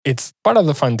it's part of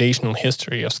the foundational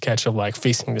history of Sketch of like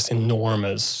facing this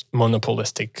enormous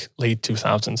monopolistic late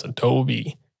 2000s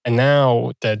Adobe. And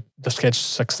now that the Sketch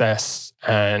success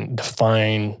and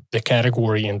define the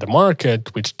category in the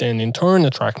market, which then in turn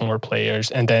attract more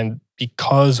players. And then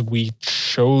because we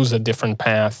chose a different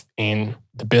path in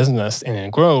the business and in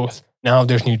growth, now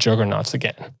there's new juggernauts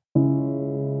again.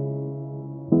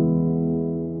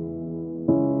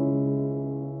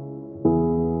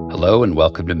 Hello and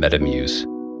welcome to MetaMuse.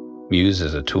 Muse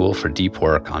is a tool for deep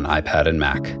work on iPad and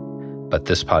Mac. But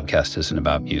this podcast isn't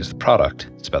about Muse, the product.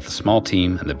 It's about the small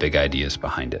team and the big ideas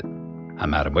behind it.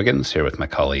 I'm Adam Wiggins, here with my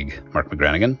colleague, Mark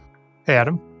McGranagan. Hey,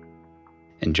 Adam.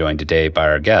 And joined today by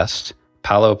our guest,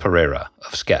 Paulo Pereira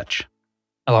of Sketch.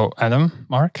 Hello, Adam,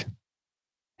 Mark.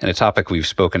 And a topic we've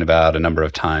spoken about a number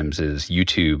of times is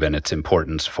YouTube and its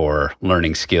importance for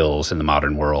learning skills in the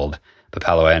modern world. But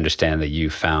Paulo, I understand that you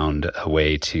found a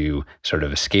way to sort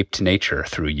of escape to nature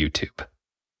through YouTube.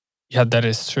 Yeah, that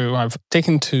is true. I've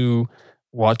taken to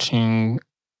watching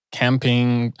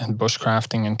camping and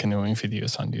bushcrafting and canoeing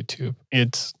videos on YouTube.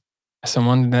 It's, as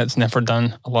someone that's never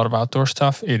done a lot of outdoor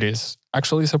stuff, it is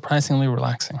actually surprisingly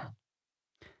relaxing.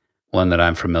 One that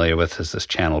I'm familiar with is this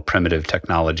channel, Primitive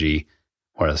Technology,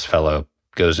 where this fellow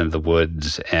goes into the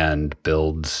woods and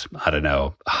builds,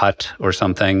 a hut or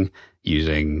something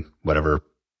using whatever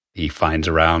he finds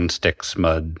around, sticks,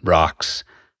 mud, rocks.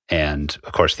 And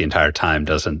of course, the entire time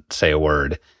doesn't say a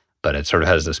word, but it sort of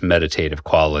has this meditative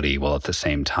quality while at the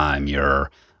same time you're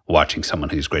watching someone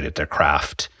who's great at their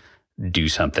craft do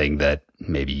something that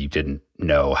maybe you didn't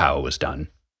know how it was done.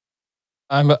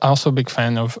 I'm also a big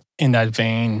fan of, in that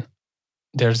vein,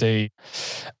 there's a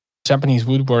Japanese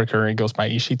woodworker. It goes by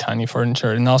Ishitani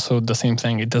Furniture. And also the same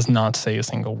thing, it does not say a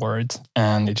single word.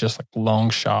 And it's just like long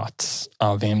shots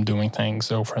of him doing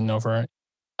things over and over. And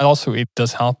also, it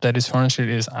does help that his furniture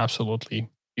is absolutely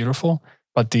beautiful.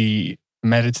 But the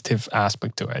meditative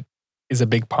aspect to it is a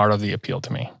big part of the appeal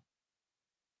to me.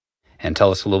 And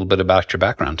tell us a little bit about your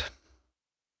background.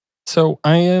 So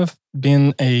I have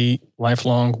been a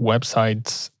lifelong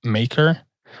website maker.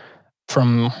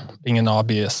 From being an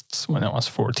hobbyist when I was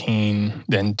 14,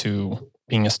 then to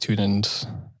being a student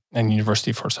at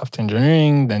University for Software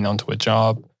Engineering, then onto a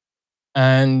job.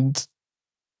 And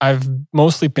I've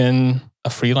mostly been a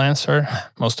freelancer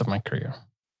most of my career.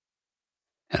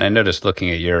 And I noticed looking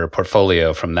at your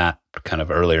portfolio from that kind of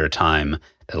earlier time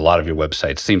that a lot of your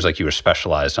websites seems like you were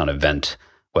specialized on event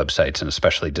websites and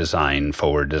especially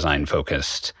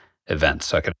design-focused events.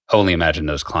 So I could only imagine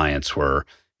those clients were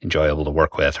enjoyable to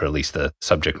work with, or at least the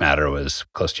subject matter was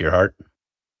close to your heart?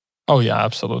 Oh, yeah,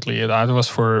 absolutely. That was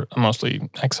for mostly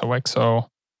XOXO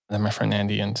that my friend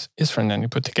Andy and his friend Andy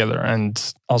put together,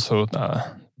 and also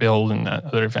Bill and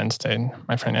other events that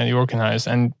my friend Andy organized.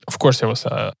 And of course, it was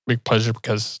a big pleasure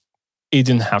because he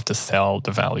didn't have to sell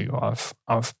the value of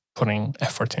putting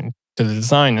effort into the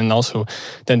design. And also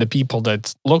then the people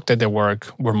that looked at the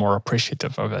work were more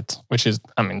appreciative of it, which is,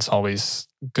 it's always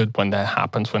good when that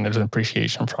happens, when there's an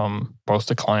appreciation from both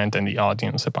the client and the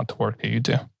audience about the work that you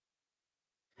do.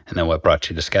 And then what brought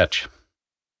you to Sketch?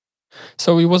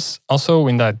 So it was also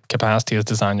in that capacity as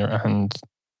designer and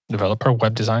developer,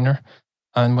 web designer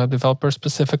and web developer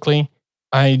specifically.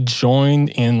 I joined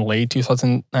in late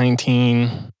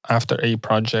 2019 after a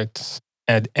project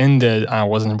had ended. I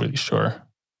wasn't really sure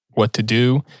what to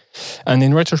do. And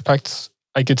in retrospect,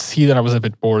 I could see that I was a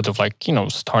bit bored of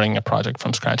starting a project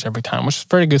from scratch every time, which is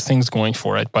very good things going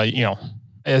for it. But,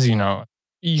 as you know,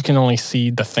 you can only see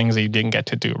the things that you didn't get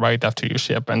to do right after you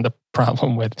ship. And the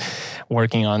problem with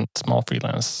working on small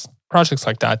freelance projects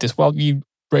like that is, you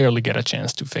rarely get a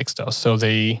chance to fix those. So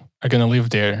they are going to live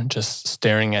there just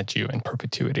staring at you in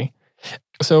perpetuity.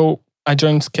 So I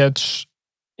joined Sketch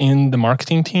in the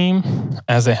marketing team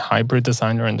as a hybrid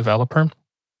designer and developer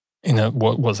in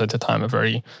what was at the time a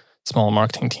very small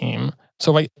marketing team.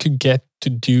 So I could get to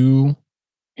do,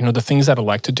 the things that I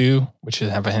like to do, which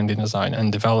is have a hand in design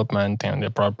and development and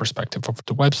a broad perspective of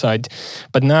the website.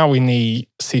 But now in a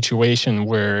situation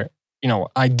where,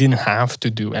 I didn't have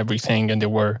to do everything and there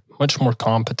were much more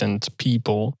competent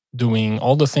people doing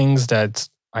all the things that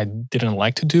I didn't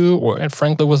like to do or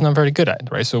frankly was not very good at,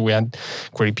 right? So we had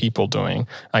great people doing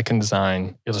icon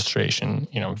design, illustration,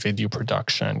 video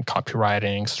production,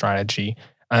 copywriting, strategy.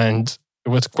 And it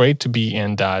was great to be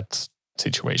in that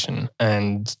situation.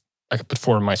 And I could put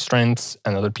forward my strengths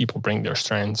and other people bring their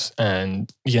strengths. And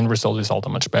the end result is all the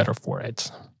much better for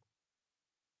it.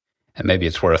 And maybe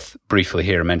it's worth briefly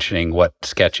here mentioning what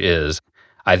Sketch is.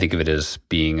 I think of it as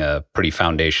being a pretty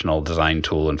foundational design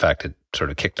tool. In fact, it sort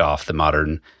of kicked off the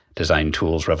modern design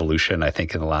tools revolution, I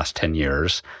think, in the last 10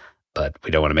 years. but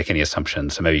we don't want to make any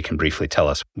assumptions. So maybe you can briefly tell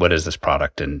us, what is this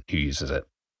product and who uses it?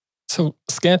 So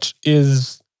Sketch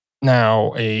is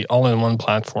now a all-in-one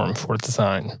platform for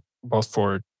design, both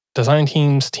for design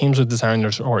teams, teams of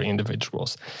designers, or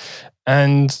individuals.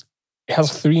 And it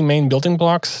has three main building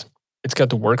blocks. It's got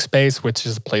the workspace, which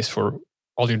is a place for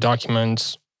all your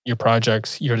documents, your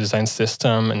projects, your design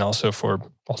system, and also for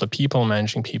all the people,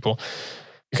 managing people.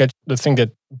 You got the thing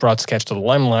that brought Sketch to the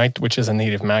limelight, which is a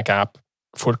native Mac app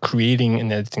for creating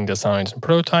and editing designs and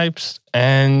prototypes.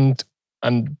 And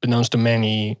unbeknownst to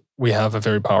many, we have a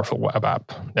very powerful web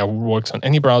app that works on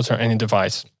any browser, any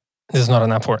device. This is not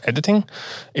an app for editing.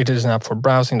 It is an app for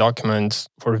browsing documents,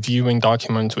 for viewing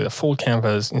documents with a full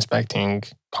canvas, inspecting,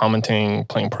 commenting,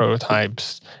 playing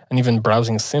prototypes, and even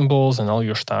browsing symbols and all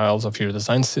your styles of your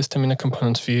design system in a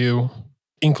components view,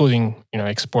 including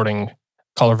exporting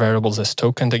color variables as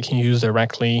token that you can use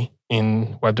directly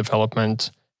in web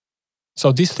development.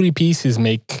 So these three pieces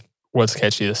make what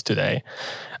Sketch is today.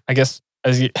 I guess,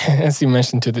 as you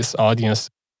mentioned to this audience,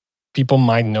 people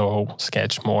might know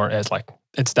Sketch more as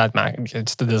it's that Mac,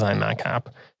 it's the design Mac app.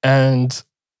 And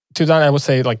to that, I would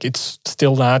say it's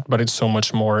still that, but it's so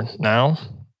much more now.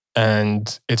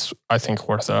 And it's, I think,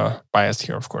 worth a bias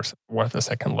here, of course, worth a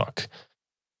second look.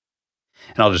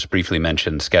 And I'll just briefly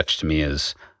mention Sketch to me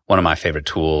is one of my favorite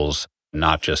tools,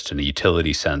 not just in a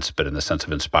utility sense, but in the sense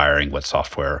of inspiring what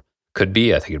software could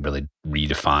be. I think it really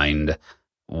redefined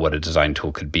what a design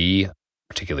tool could be,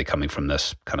 particularly coming from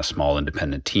this kind of small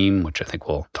independent team, which I think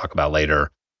we'll talk about later,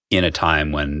 in a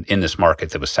time when in this market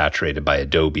that was saturated by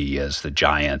Adobe as the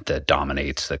giant that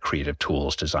dominates the creative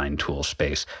tools, design tools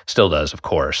space, still does, of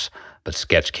course, but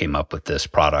Sketch came up with this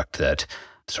product that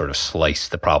sort of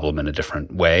sliced the problem in a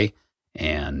different way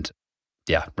and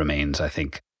remains, I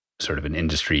think, sort of an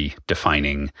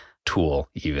industry-defining tool,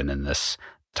 even in this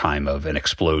time of an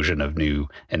explosion of new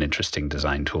and interesting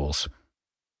design tools.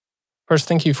 First,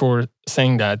 thank you for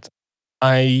saying that.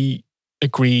 I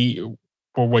agree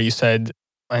with what you said.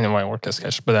 I know I work at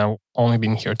Sketch, but I've only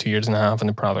been here 2.5 years, and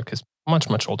the product is much,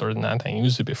 much older than that. I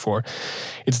used it before.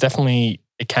 It's definitely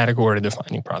a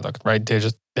category-defining product, right? There's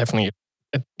just definitely,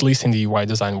 at least in the UI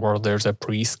design world, there's a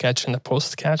pre-Sketch and a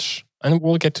post-Sketch. And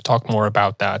we'll get to talk more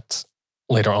about that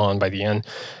later on by the end.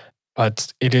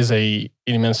 But it is an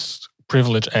immense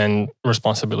privilege and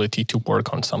responsibility to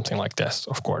work on something like this,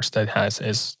 of course, that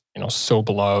is so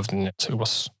beloved, and it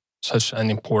was such an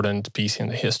important piece in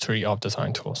the history of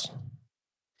design tools.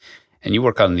 And you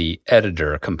work on the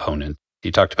editor component.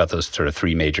 You talked about those sort of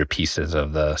three major pieces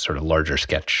of the sort of larger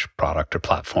Sketch product or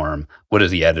platform. What is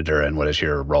the editor and what is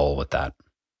your role with that?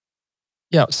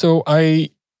 Yeah, so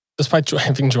despite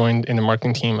having joined in the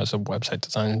marketing team as a website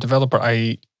designer and developer,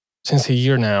 I, since a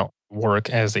year now, work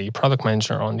as a product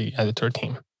manager on the editor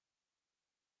team.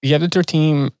 The editor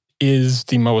team is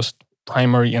the most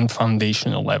primary and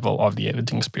foundational level of the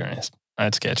editing experience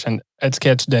at Sketch. And at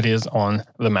Sketch, that is on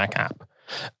the Mac app.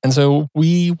 And so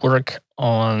we work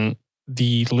on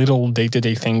the little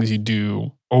day-to-day things you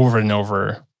do over and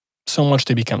over, so much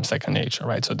they become second nature,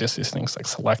 right? So this is things like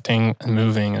selecting and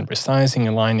moving and resizing,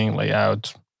 aligning,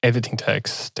 layout, editing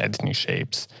text, editing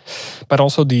shapes, but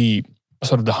also the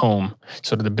sort of the home,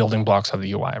 sort of the building blocks of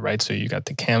the UI, right? So you got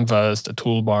the canvas, the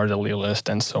toolbar, the list,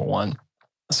 and so on.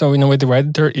 So in a way, the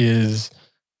editor is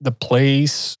the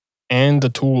place and the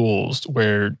tools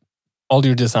where all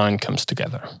your design comes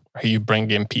together. Right? You bring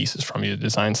in pieces from your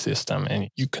design system and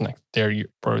you connect your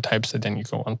prototypes, and then you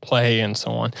go on play and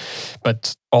so on.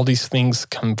 But all these things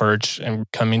converge and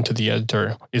come into the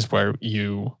editor is where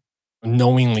you,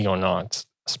 knowingly or not,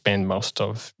 spend most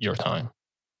of your time.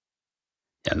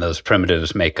 And those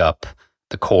primitives make up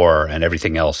the core, and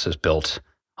everything else is built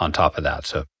on top of that.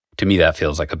 So to me, that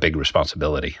feels like a big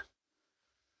responsibility.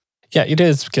 Yeah, it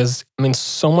is, because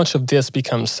so much of this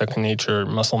becomes second nature,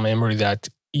 muscle memory, that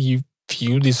if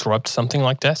you disrupt something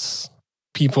like this,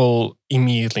 people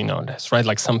immediately notice, right?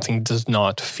 Like something does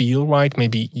not feel right.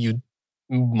 Maybe you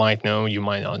might know, you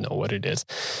might not know what it is,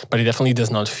 but it definitely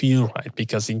does not feel right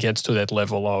because it gets to that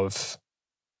level of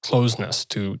closeness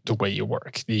to the way you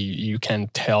work. You can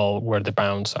tell where the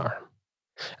bounds are.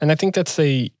 And I think that's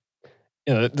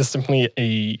that's definitely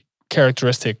a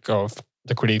characteristic of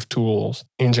the creative tools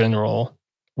in general,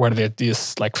 where there's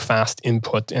this fast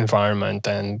input environment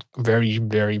and very,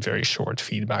 very, very short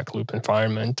feedback loop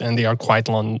environment, and they are quite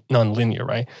non-linear,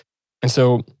 right? And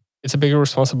so it's a bigger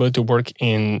responsibility to work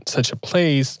in such a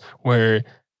place where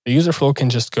the user flow can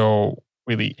just go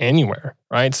really anywhere,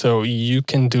 right? So you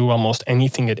can do almost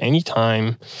anything at any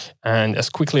time, and as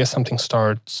quickly as something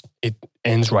starts, it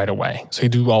ends right away. So you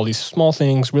do all these small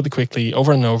things really quickly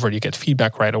over and over, you get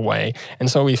feedback right away.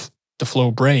 And so if the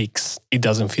flow breaks, it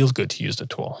doesn't feel good to use the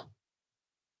tool.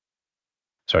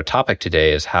 So our topic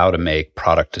today is how to make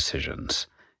product decisions,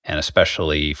 and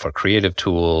especially for creative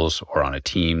tools or on a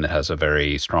team that has a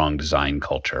very strong design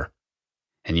culture.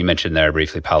 And you mentioned there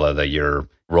briefly, Paolo, that your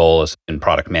role is in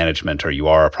product management, or you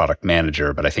are a product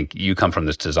manager, but I think you come from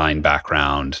this design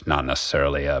background, not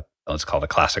necessarily let's call it a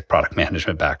classic product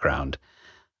management background.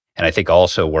 And I think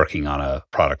also working on a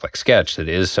product like Sketch that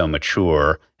is so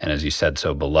mature and, as you said,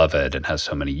 so beloved and has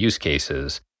so many use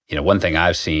cases. One thing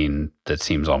I've seen that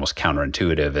seems almost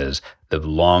counterintuitive is the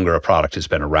longer a product has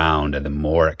been around and the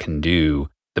more it can do,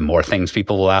 the more things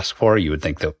people will ask for. You would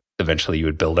think that eventually you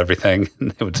would build everything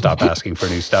and they would stop asking for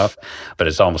new stuff, but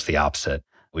it's almost the opposite.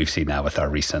 We've seen that with our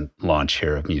recent launch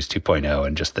here of Muse 2.0,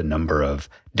 and just the number of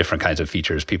different kinds of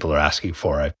features people are asking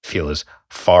for, I feel is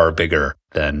far bigger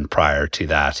than prior to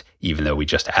that, even though we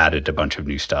just added a bunch of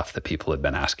new stuff that people had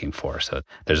been asking for. So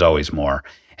there's always more.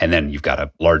 And then you've got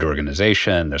a large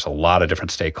organization. There's a lot of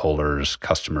different stakeholders,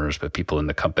 customers, but people in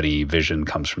the company. Vision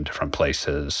comes from different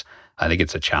places. I think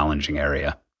it's a challenging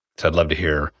area. So I'd love to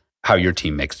hear how your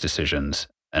team makes decisions,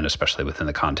 and especially within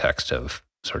the context of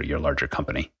sort of your larger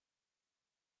company.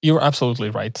 You're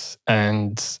absolutely right.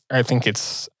 And I think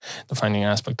it's the defining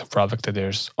aspect of product that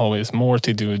there's always more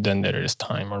to do than there is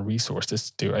time or resources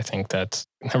to do. I think that's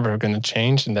never going to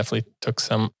change, and definitely took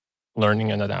some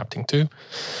learning and adapting to.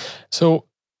 So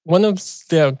one of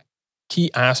the key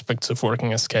aspects of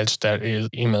working at Sketch that is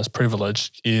immense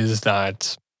privilege is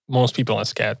that most people at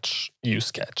Sketch use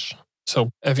Sketch.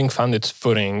 So having found its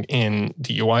footing in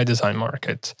the UI design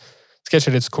market, Sketch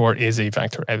at its core is a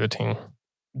vector editing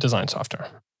design software.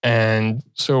 And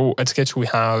so at Sketch, we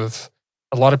have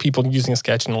a lot of people using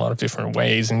Sketch in a lot of different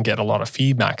ways and get a lot of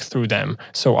feedback through them.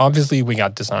 So obviously we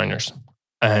got designers,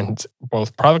 and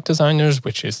both product designers,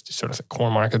 which is sort of the core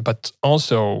market, but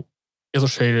also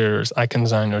illustrators, icon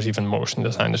designers, even motion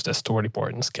designers that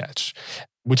storyboard in Sketch,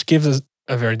 which gives us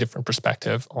a very different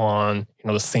perspective on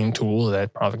the same tool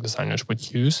that product designers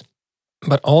would use.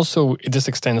 But also this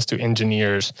extends to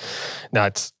engineers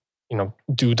that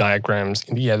do diagrams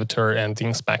in the editor and the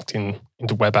inspect in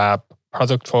the web app.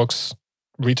 Product folks,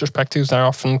 retrospectives are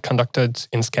often conducted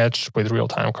in Sketch with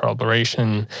real-time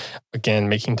collaboration. Again,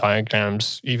 making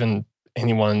diagrams, even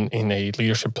anyone in a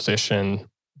leadership position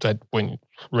that when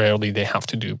rarely they have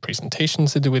to do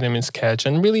presentations to do with them in Sketch.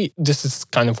 And really, this is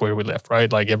kind of where we live,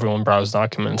 right? Like everyone browses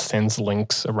documents, sends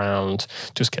links around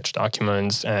to Sketch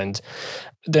documents. And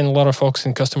then a lot of folks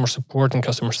in customer support and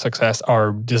customer success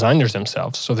are designers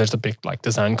themselves. So there's a big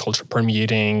design culture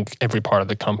permeating every part of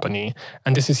the company.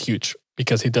 And this is huge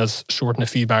because it does shorten the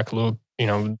feedback loop.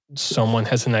 Someone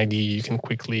has an idea, you can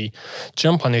quickly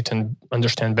jump on it and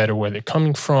understand better where they're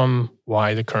coming from,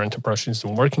 why the current approach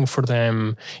isn't working for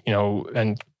them,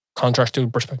 and contrast to the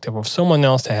perspective of someone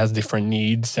else that has different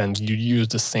needs and you use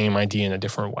the same idea in a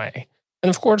different way.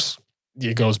 And of course,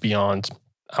 it goes beyond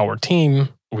our team.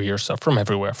 We hear stuff from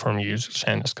everywhere, from user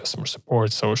channels, customer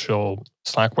support, social,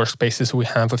 Slack workspaces. We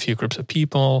have a few groups of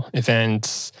people,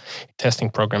 events, testing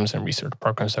programs and research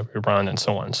programs that we run, and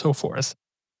so on and so forth.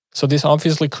 So this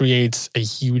obviously creates a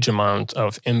huge amount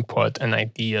of input and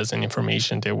ideas and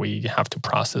information that we have to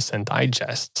process and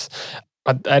digest.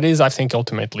 But that is, I think,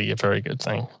 ultimately a very good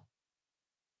thing.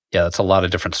 Yeah, that's a lot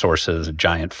of different sources, a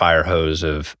giant fire hose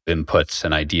of inputs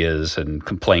and ideas and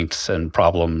complaints and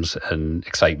problems and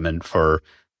excitement for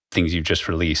things you've just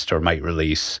released or might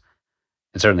release.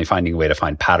 And certainly finding a way to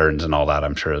find patterns and all that,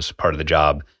 I'm sure, is part of the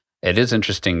job. It is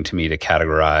interesting to me to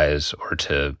categorize or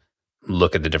to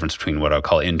look at the difference between what I'll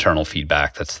call internal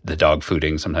feedback. That's the dog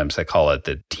fooding. Sometimes they call it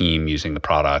the team using the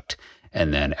product,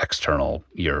 and then external,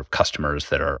 your customers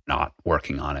that are not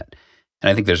working on it. And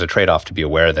I think there's a trade-off to be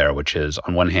aware there, which is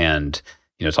on one hand,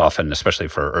 it's often, especially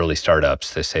for early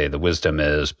startups, they say the wisdom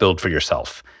is build for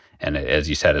yourself. And as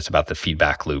you said, it's about the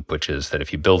feedback loop, which is that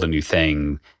if you build a new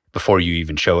thing, before you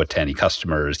even show it to any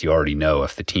customers, you already know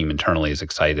if the team internally is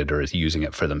excited or is using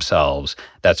it for themselves.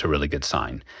 That's a really good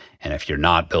sign. And if you're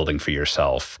not building for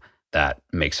yourself, that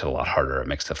makes it a lot harder. It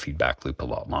makes the feedback loop a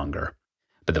lot longer.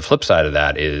 But the flip side of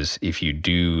that is if you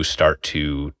do start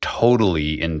to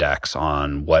totally index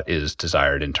on what is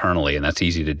desired internally, and that's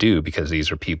easy to do because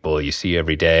these are people you see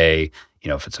every day.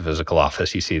 If it's a physical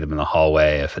office, you see them in the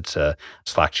hallway. If it's a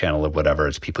Slack channel or whatever,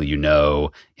 it's people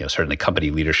certainly company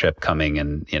leadership coming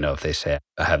and, if they say,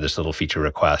 I have this little feature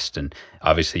request, and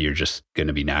obviously you're just going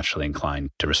to be naturally inclined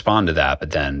to respond to that.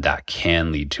 But then that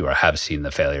can lead to, or have seen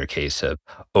the failure case of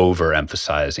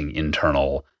overemphasizing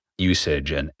internal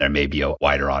usage, and there may be a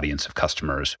wider audience of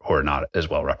customers who are not as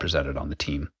well represented on the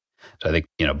team. So I think,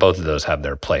 both of those have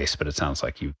their place, but it sounds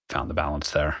like you found the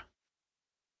balance there.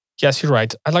 Yes, you're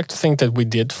right. I'd like to think that we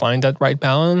did find that right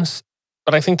balance,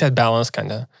 but I think that balance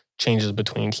kind of changes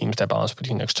between teams, that balance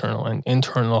between external and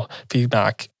internal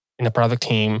feedback in a product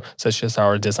team, such as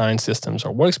our design systems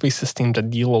or workspace systems that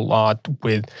deal a lot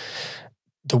with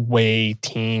the way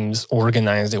teams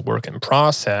organize their work and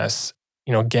process.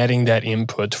 Getting that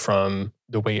input from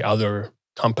the way other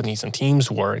companies and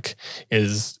teams work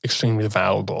is extremely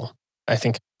valuable. I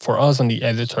think for us on the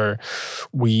editor,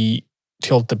 we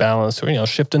tilt the balance, or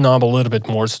shift the knob a little bit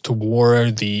more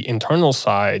toward the internal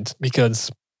side because,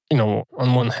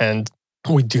 on one hand,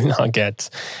 we do not get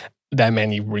that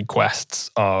many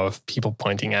requests of people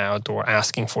pointing out or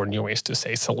asking for new ways to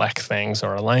say select things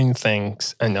or align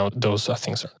things. And those are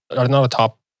things are not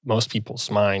atop most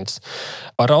people's minds,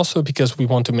 but also because we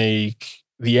want to make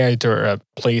the editor a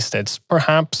place that's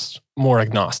perhaps more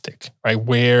agnostic, right?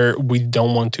 Where we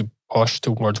don't want to push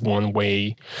towards one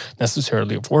way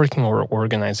necessarily of working or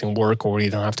organizing work, or you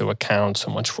don't have to account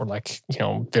so much for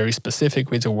very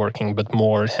specific ways of working, but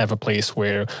more have a place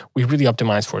where we really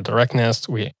optimize for directness,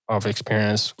 we have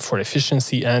experience for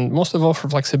efficiency, and most of all for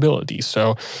flexibility.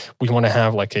 So we want to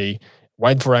have a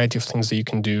wide variety of things that you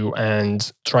can do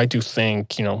and try to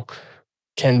think,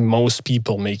 can most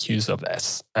people make use of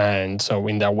this? And so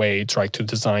in that way, try to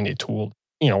design a tool,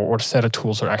 or a set of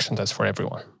tools or action that's for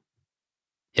everyone.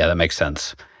 Yeah, that makes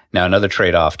sense. Now, another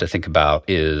trade-off to think about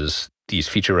is these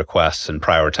feature requests and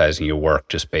prioritizing your work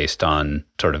just based on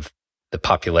sort of the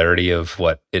popularity of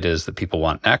what it is that people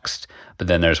want next. But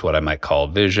then there's what I might call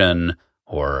vision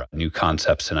or new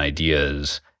concepts and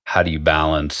ideas. How do you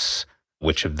balance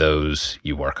which of those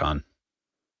you work on?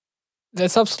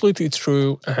 That's absolutely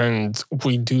true. And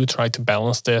we do try to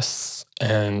balance this.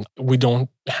 And we don't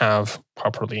have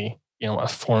properly a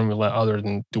formula other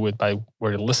than do it by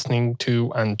where you're listening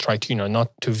to and try to,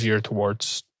 not to veer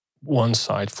towards one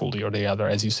side fully or the other,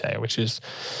 as you say, which is,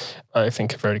 I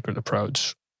think, a very good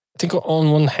approach. I think on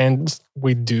one hand,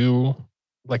 we do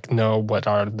know what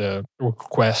are the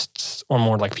requests or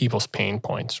more people's pain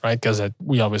points, right? Because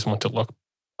we always want to look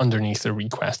underneath the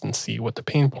request and see what the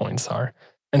pain points are.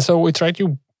 And so we try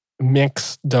to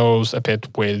mix those a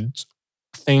bit with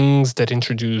things that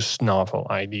introduce novel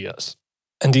ideas.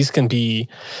 And these can be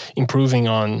improving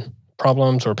on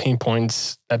problems or pain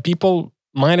points that people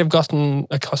might have gotten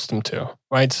accustomed to,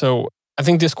 right? So I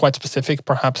think this is quite specific,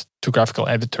 perhaps, to graphical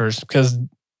editors, because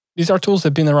these are tools that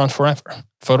have been around forever.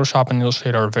 Photoshop and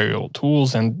Illustrator are very old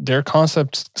tools, and their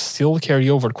concepts still carry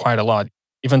over quite a lot,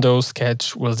 even though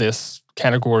Sketch was this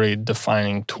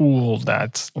category-defining tool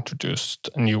that introduced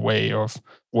a new way of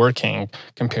working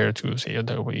compared to, say,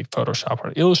 Adobe Photoshop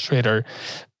or Illustrator.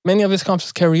 Many of these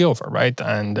concepts carry over, right?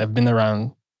 And have been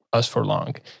around us for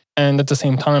long. And at the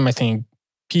same time, I think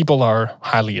people are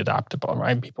highly adaptable,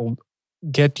 right? People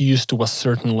get used to a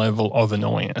certain level of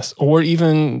annoyance, or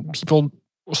even people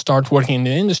start working in the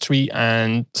industry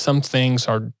and some things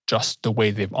are just the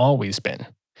way they've always been,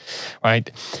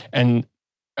 right? And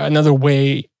another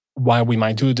way why we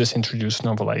might do this, introduce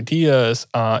novel ideas,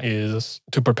 is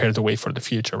to prepare the way for the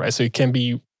future, right? So it can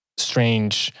be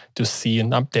strange to see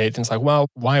an update and it's well,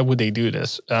 why would they do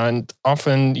this? And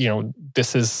often,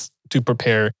 this is to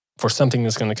prepare for something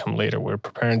that's going to come later. We're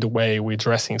preparing the way, we're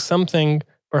addressing something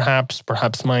perhaps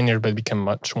minor, but become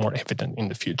much more evident in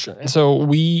the future. And so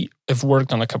we have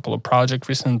worked on a couple of projects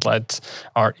recently that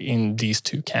are in these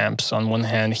two camps. On one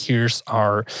hand, here's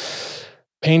our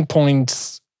pain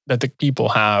points that the people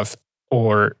have,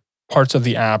 or parts of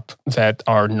the app that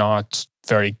are not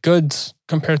very good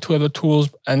compared to other tools.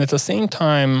 And at the same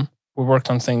time, we worked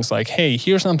on things like, hey,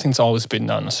 here's something that's always been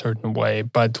done a certain way,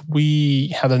 but we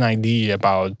had an idea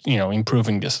about,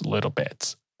 improving this a little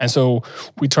bit. And so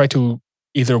we try to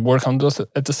either work on those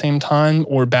at the same time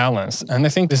or balance. And I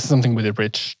think this is something with a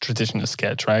rich tradition of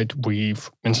Sketch, right?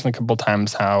 We've mentioned a couple of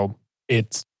times how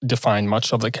it's defined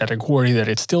much of the category that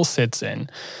it still sits in.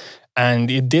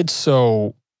 And it did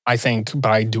so, I think,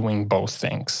 by doing both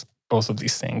of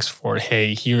these things for,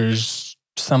 hey, here's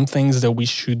some things that we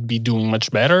should be doing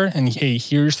much better. And hey,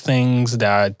 here's things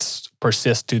that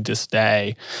persist to this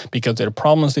day because they're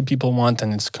problems that people want.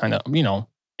 And it's kind of,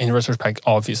 in retrospect,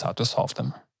 obvious how to solve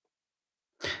them.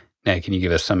 Now, can you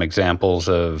give us some examples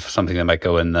of something that might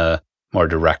go in the more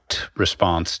direct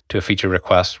response to a feature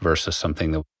request versus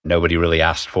something that nobody really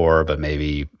asked for, but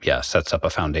maybe, sets up a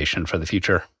foundation for the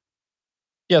future?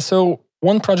 Yeah, so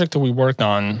one project that we worked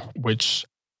on, which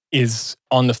is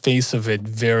on the face of it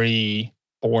very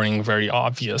boring, very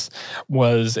obvious,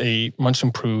 was a much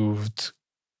improved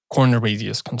corner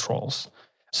radius controls.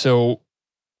 So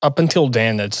up until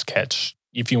then at Sketch,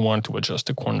 if you want to adjust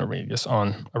the corner radius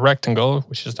on a rectangle,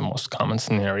 which is the most common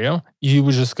scenario, you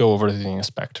would just go over to the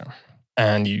inspector.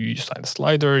 And you slide a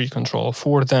slider, you control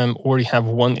 4 of them, or you have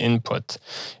one input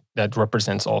that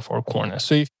represents all 4 corners.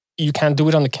 So if you can't do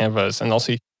it on the canvas, and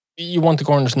also you want the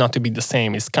corners not to be the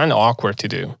same. It's kind of awkward to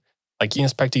do. Like you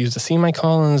inspect to use the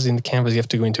semicolons in the canvas, you have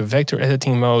to go into vector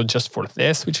editing mode just for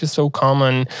this, which is so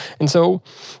common. And so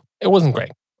it wasn't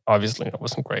great. Obviously, it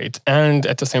wasn't great. And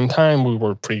at the same time, we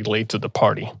were pretty late to the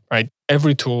party, right?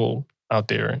 Every tool out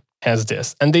there has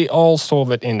this, and they all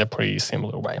solve it in a pretty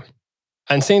similar way.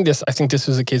 And saying this, I think this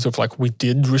is a case of like we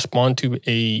did respond to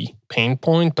a pain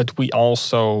point, but we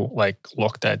also like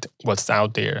looked at what's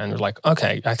out there and we're like,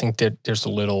 okay, I think that there's a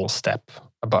little step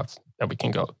above that we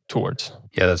can go towards.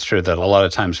 Yeah, that's true. That a lot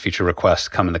of times feature requests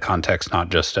come in the context not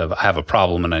just of I have a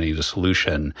problem and I need a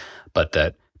solution, but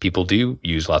that people do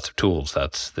use lots of tools.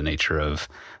 That's the nature of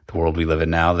the world we live in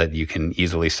now, that you can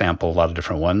easily sample a lot of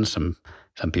different ones.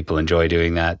 Some people enjoy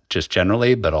doing that just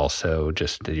generally, but also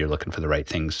just that you're looking for the right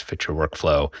things to fit your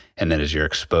workflow. And then as you're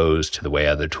exposed to the way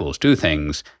other tools do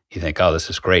things, you think, oh, this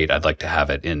is great. I'd like to have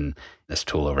it in this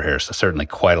tool over here. So certainly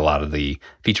quite a lot of the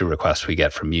feature requests we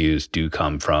get from Muse do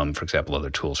come from, for example, other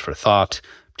tools for thought,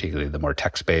 particularly the more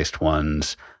text-based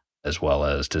ones, as well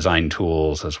as design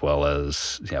tools, as well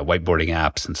as whiteboarding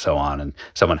apps and so on. And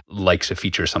someone likes a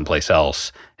feature someplace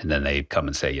else, and then they come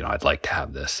and say, I'd like to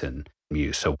have this in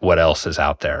Muse. So what else is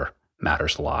out there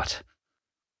matters a lot.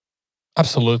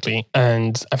 Absolutely.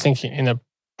 And I think in a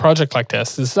project like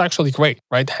this is actually great,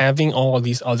 right? Having all of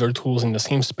these other tools in the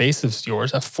same space as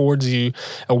yours affords you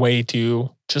a way to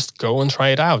just go and try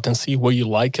it out and see what you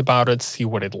like about it, see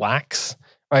what it lacks,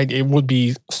 right? It would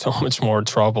be so much more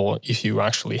trouble if you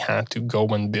actually had to go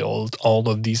and build all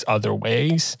of these other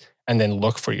ways and then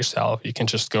look for yourself. You can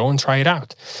just go and try it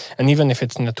out. And even if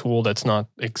it's in a tool that's not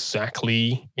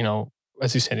exactly,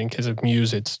 as you said, in case of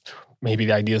Muse, it's maybe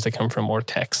the ideas that come from more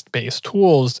text-based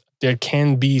tools, there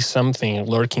can be something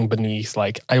lurking beneath,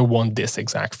 like, I want this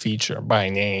exact feature by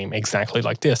name, exactly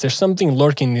like this. There's something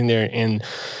lurking in there in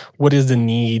what is the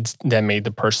need that made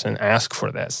the person ask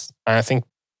for this. And I think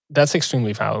that's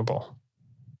extremely valuable.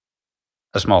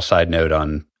 A small side note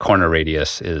on corner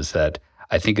radius is that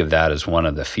I think of that as one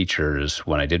of the features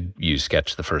when I did use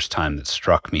Sketch the first time that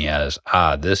struck me as,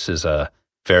 this is a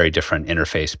very different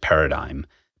interface paradigm.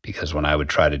 Because when I would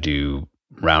try to do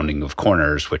rounding of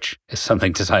corners, which is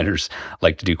something designers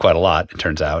like to do quite a lot, it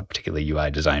turns out, particularly UI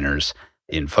designers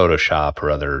in Photoshop or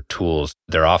other tools,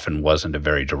 there often wasn't a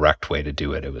very direct way to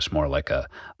do it. It was more like a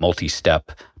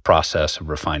multi-step process of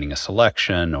refining a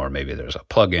selection, or maybe there's a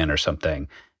plugin or something.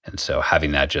 And so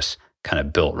having that just kind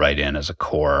of built right in as a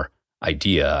core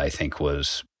idea, I think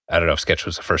was, I don't know if Sketch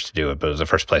was the first to do it, but it was the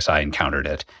first place I encountered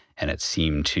it. And it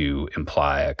seemed to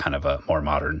imply a kind of a more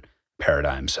modern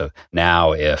paradigm. So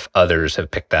now if others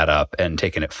have picked that up and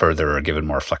taken it further or given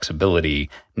more flexibility,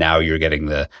 now you're getting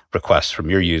the requests from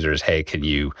your users, hey, can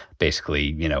you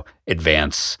basically,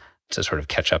 advance to sort of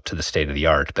catch up to the state of the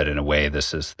art? But in a way,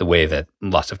 this is the way that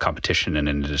lots of competition in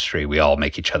an industry, we all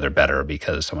make each other better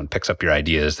because someone picks up your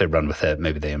ideas, they run with it,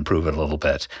 maybe they improve it a little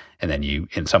bit. And then you,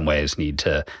 in some ways, need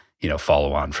to,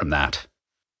 follow on from that.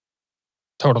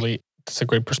 Totally. It's a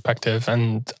great perspective.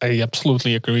 And I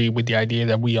absolutely agree with the idea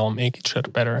that we all make each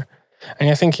other better. And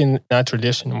I think in that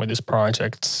tradition with these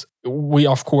projects, we,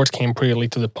 of course, came pretty late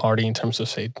to the party in terms of,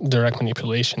 say, direct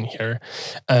manipulation here.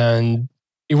 And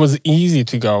it was easy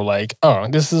to go like, oh,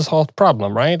 this is a solved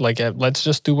problem, right? Like, let's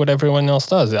just do what everyone else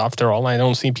does. After all, I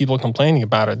don't see people complaining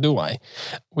about it, do I?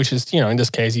 Which is, in this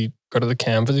case, you go to the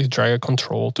canvas, you drag a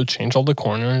control to change all the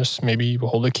corners. Maybe you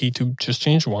hold the key to just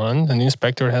change one. And the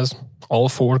inspector has all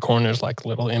 4 corners like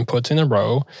little inputs in a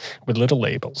row with little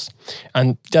labels.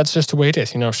 And that's just the way it is,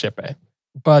 ship it.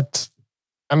 But,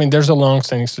 there's a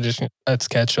long-standing tradition at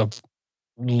Sketch of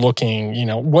looking,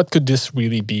 what could this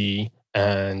really be?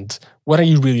 And what are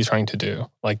you really trying to do?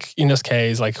 Like, in this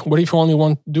case, like, what if you only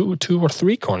want to do 2 or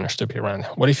 3 corners to be around?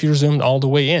 What if you zoomed all the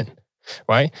way in,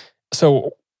 right?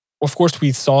 So, of course,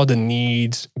 we saw the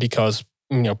needs because,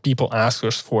 people asked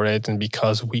us for it and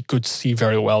because we could see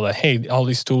very well that, hey, all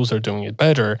these tools are doing it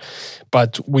better,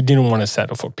 but we didn't want to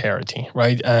settle for parity,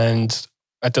 right? And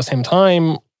at the same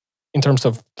time, in terms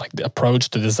of like the approach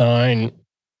to design,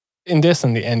 in this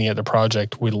and any other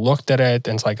project, we looked at it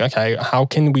and it's like, okay, how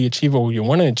can we achieve what we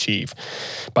want to achieve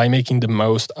by making the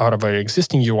most out of our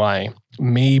existing UI?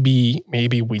 Maybe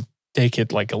we take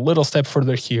it like a little step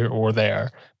further here or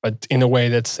there, but in a way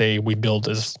that, say, we build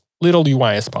as little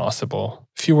UI as possible,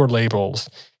 fewer labels,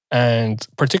 and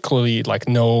particularly like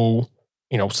no,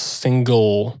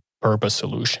 single purpose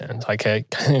solution, like a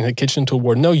kitchen tool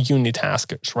where no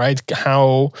unitaskers, right?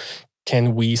 How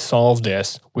can we solve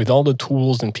this with all the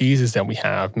tools and pieces that we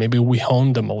have? Maybe we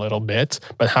hone them a little bit,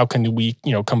 but how can we,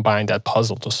 combine that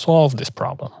puzzle to solve this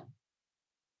problem?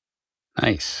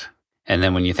 Nice. And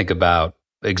then when you think about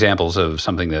examples of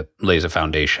something that lays a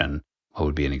foundation, what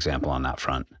would be an example on that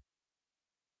front?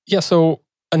 Yeah, so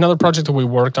another project that we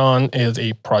worked on is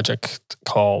a project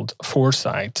called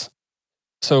Foresight.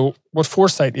 So what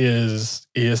Foresight is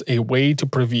a way to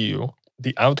preview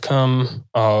the outcome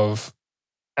of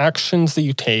actions that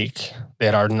you take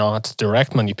that are not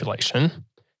direct manipulation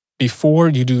before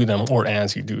you do them or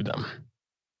as you do them.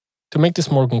 To make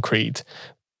this more concrete,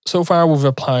 so far we've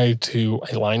applied to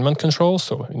alignment control,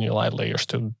 so when you align layers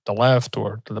to the left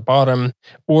or to the bottom,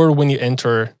 or when you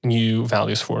enter new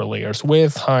values for layers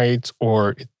width, height,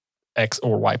 or X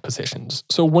or Y positions.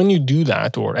 So when you do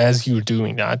that, or as you're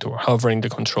doing that, or hovering the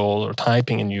control or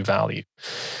typing a new value,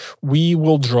 we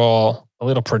will draw a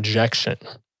little projection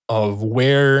of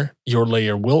where your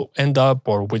layer will end up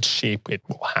or which shape it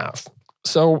will have.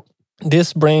 So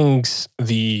this brings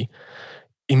the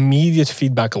immediate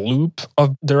feedback loop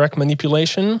of direct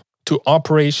manipulation to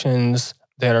operations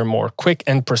that are more quick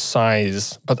and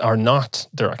precise, but are not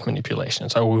direct manipulation.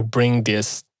 So we bring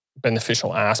this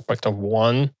beneficial aspect of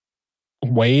one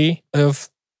way of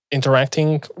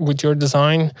interacting with your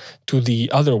design to the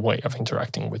other way of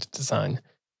interacting with design.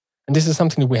 And this is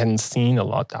something that we hadn't seen a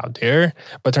lot out there,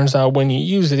 but turns out when you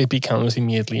use it, it becomes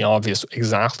immediately obvious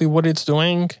exactly what it's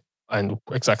doing and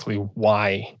exactly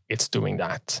why it's doing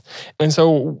that. And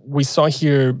so we saw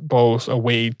here both a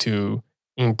way to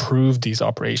improve these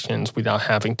operations without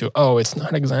having to, it's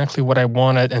not exactly what I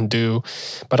wanted and do,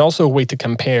 but also a way to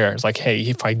compare. It's like, hey,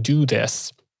 if I do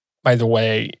this, by the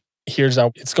way, here's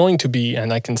how it's going to be,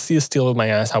 and I can see still with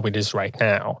my eyes how it is right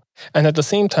now. And at the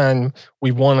same time,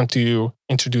 we wanted to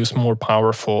introduce more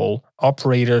powerful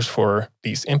operators for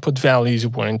these input values.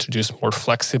 We want to introduce more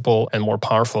flexible and more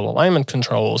powerful alignment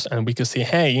controls. And we could say,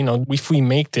 hey, if we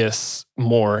make this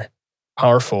more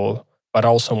powerful, but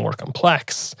also more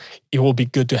complex, it will be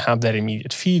good to have that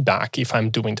immediate feedback if I'm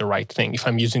doing the right thing, if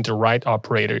I'm using the right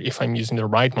operator, if I'm using the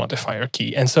right modifier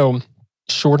key. And so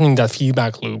shortening that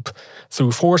feedback loop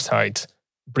through Foresight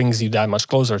brings you that much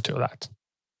closer to that.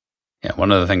 Yeah,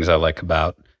 one of the things I like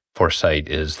about Foresight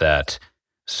is that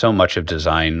so much of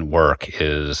design work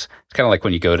it's kind of like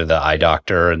when you go to the eye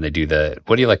doctor and they do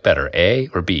what do you like better, A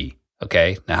or B?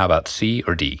 Okay, now how about C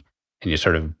or D? And you're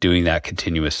sort of doing that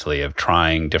continuously of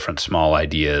trying different small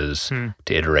ideas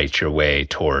to iterate your way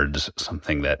towards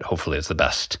something that hopefully is the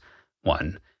best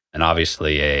one. And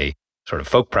obviously a sort of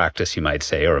folk practice, you might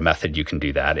say, or a method you can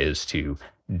do that is to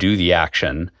do the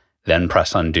action, then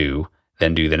press undo,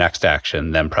 then do the next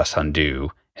action, then press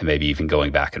undo, and maybe even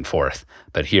going back and forth.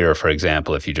 But here, for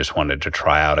example, if you just wanted to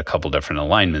try out a couple different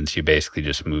alignments, you basically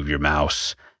just move your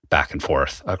mouse back and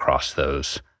forth across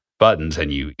those buttons,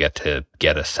 and you get to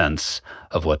get a sense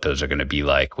of what those are going to be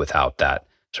like without that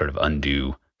sort of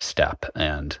undo step.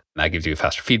 And that gives you a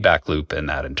faster feedback loop, and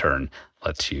that in turn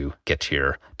lets you get to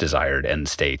your desired end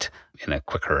state in a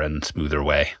quicker and smoother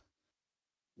way.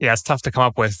 Yeah, it's tough to come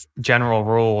up with general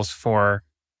rules for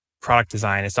product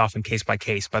design. It's often case by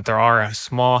case, but there are a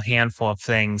small handful of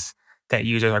things that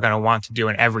users are going to want to do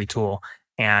in every tool.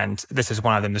 And this is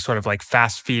one of them, the sort of like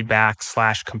fast feedback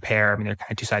 / compare. I mean, they're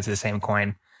kind of two sides of the same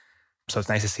coin. So it's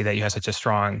nice to see that you have such a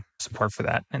strong support for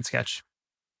that in Sketch.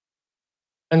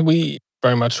 And we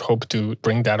very much hope to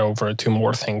bring that over to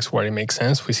more things where it makes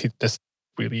sense. We see this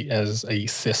really as a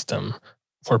system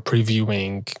for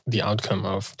previewing the outcome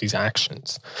of these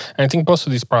actions. And I think most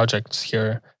of these projects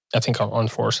here, I think on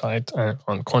Foresight,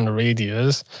 on Corner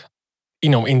Radius,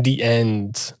 in the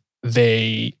end,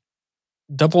 they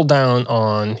double down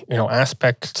on,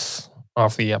 aspects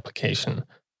of the application,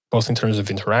 both in terms of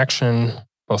interaction,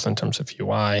 both in terms of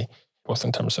UI, both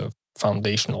in terms of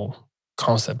foundational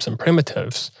concepts and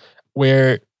primitives,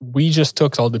 where we just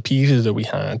took all the pieces that we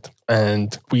had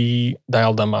and we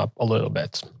dialed them up a little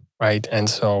bit, right? And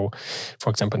so, for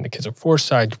example, in the case of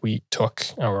Foresight, we took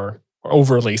our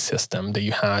overlay system that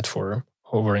you had for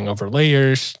hovering over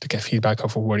layers to get feedback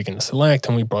of what you're going to select,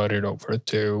 and we brought it over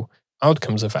to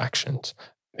outcomes of actions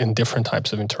in different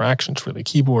types of interactions, really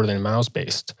keyboard and mouse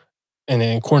based. And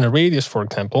in Corner Radius, for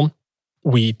example,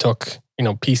 we took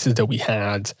pieces that we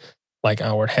had, like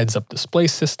our heads-up display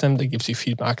system that gives you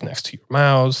feedback next to your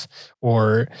mouse,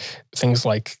 or things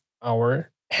like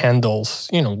our handles,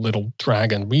 little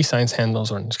drag and resize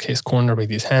handles, or in this case, corner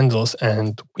radius handles.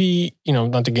 And we,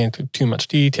 not to get into too much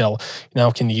detail,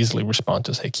 now can easily respond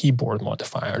to, say, keyboard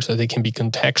modifiers, so they can be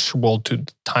contextual to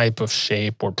the type of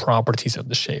shape or properties of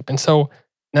the shape. And so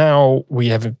now we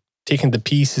have taken the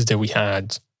pieces that we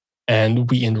had and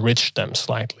we enriched them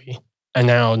slightly. And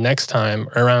now next time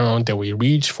around that we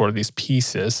reach for these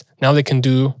pieces, now they can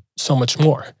do so much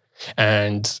more.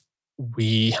 And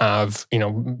we have,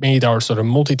 made our sort of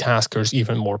multitaskers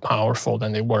even more powerful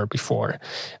than they were before.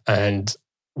 And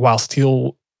while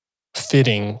still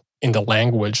fitting in the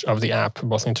language of the app,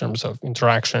 both in terms of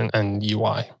interaction and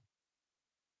UI.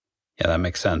 Yeah, that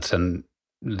makes sense. And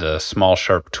the small,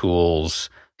 sharp tools,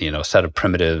 a set of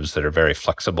primitives that are very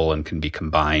flexible and can be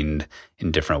combined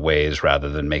in different ways rather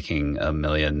than making a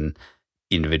million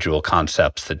individual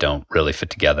concepts that don't really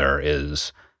fit together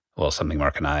is, well, something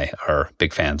Mark and I are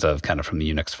big fans of, kind of from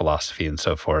the Unix philosophy and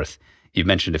so forth. You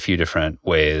mentioned a few different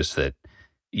ways that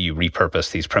you repurpose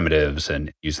these primitives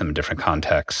and use them in different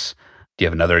contexts. Do you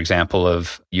have another example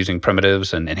of using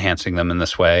primitives and enhancing them in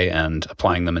this way and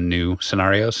applying them in new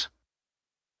scenarios?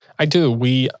 I do.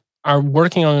 We are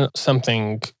working on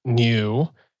something new,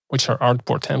 which are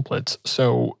artboard templates.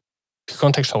 So to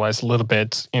contextualize a little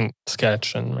bit in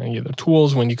Sketch and many other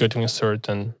tools, when you go to insert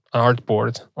an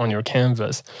artboard on your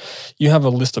canvas, you have a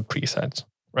list of presets,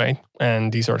 right?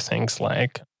 And these are things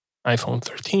like iPhone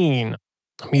 13,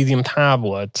 medium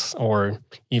tablets, or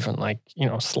even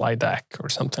slide deck or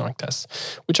something like this,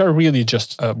 which are really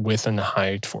just a width and a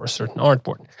height for a certain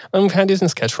artboard. And we've had these in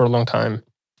Sketch for a long time.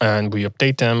 And we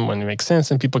update them when it makes sense,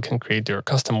 and people can create their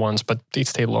custom ones, but they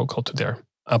stay local to their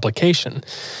application,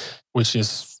 which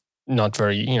is not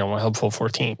very, helpful for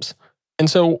teams. And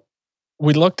so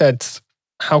we looked at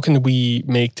how can we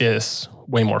make this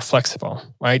way more flexible,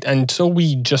 right? And so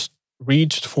we just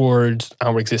reached for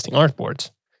our existing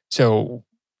artboards. So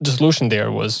the solution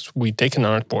there was we take an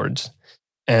artboard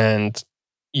and,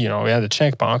 we had a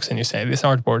checkbox and you say, this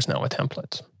artboard is now a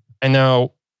template. And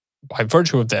now, by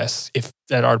virtue of this, if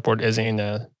that artboard is in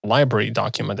a library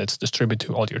document that's distributed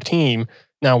to all your team,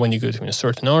 now when you go to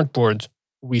insert an artboard,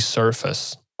 we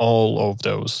surface all of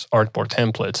those artboard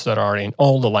templates that are in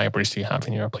all the libraries you have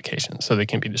in your application. So they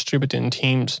can be distributed in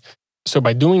teams. So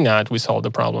by doing that, we solve the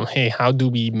problem. Hey, how do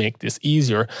we make this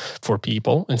easier for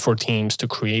people and for teams to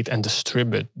create and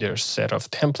distribute their set of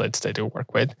templates that they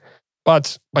work with?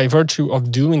 But by virtue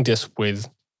of doing this with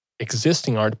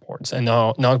existing artboards and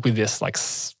now not with this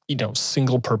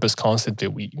single purpose concept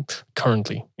that we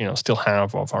currently still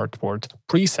have of artboard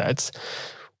presets,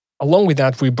 along with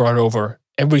that we brought over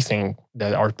everything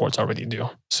that artboards already do.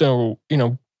 So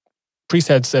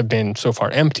presets have been so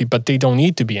far empty, but they don't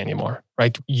need to be anymore,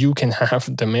 right? You can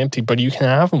have them empty, but you can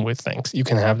have them with things. You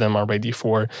can have them already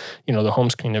for the home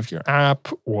screen of your app,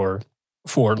 or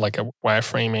for like a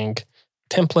wireframing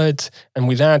template. And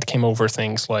with that came over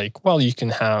things like, well, you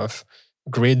can have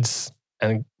grids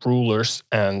and rulers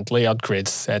and layout grids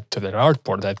set to that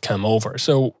artboard that come over.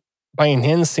 So by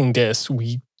enhancing this,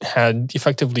 we had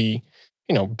effectively,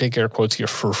 big air quotes here,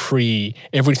 for free,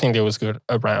 everything that was good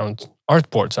around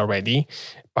artboards already,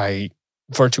 by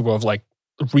virtue of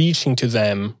reaching to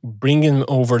them, bringing them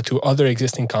over to other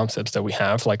existing concepts that we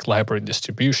have, like library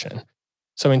distribution.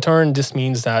 So in turn, this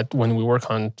means that when we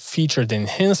work on featured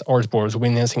enhanced artboards, we're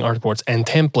enhancing artboards and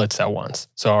templates at once.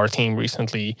 So our team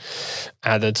recently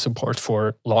added support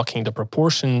for locking the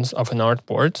proportions of an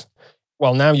artboard.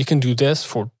 Well, now you can do this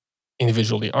for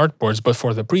individually artboards, but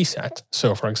for the preset.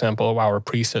 So for example, our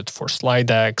preset for slide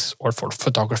decks or for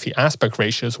photography aspect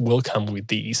ratios will come with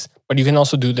these. But you can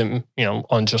also do them,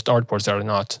 on just artboards that are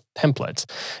not templates.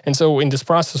 And so in this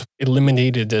process, it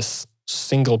eliminated this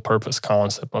single purpose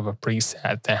concept of a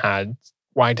preset that had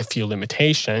quite a few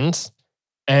limitations.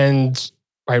 And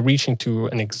by reaching to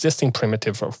an existing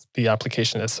primitive of the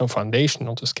application that's so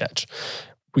foundational to Sketch,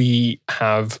 we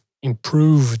have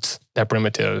improved that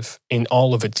primitive in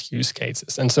all of its use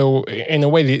cases. And so in a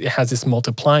way, it has this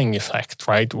multiplying effect,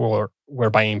 right? Or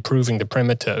whereby improving the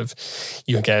primitive,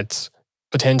 you get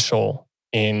potential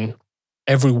in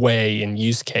every way and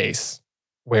use case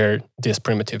where this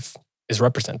primitive is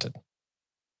represented.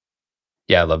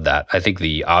 Yeah, I love that. I think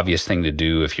the obvious thing to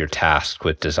do if you're tasked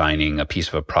with designing a piece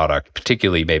of a product,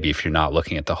 particularly maybe if you're not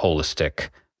looking at the holistic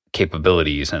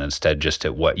capabilities and instead just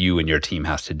at what you and your team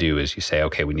has to do, is you say,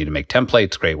 okay, we need to make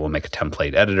templates. Great, we'll make a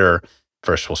template editor.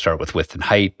 First, we'll start with width and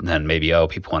height, and then maybe,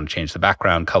 people want to change the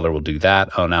background color, we'll do that.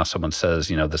 Oh, now someone says,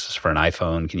 this is for an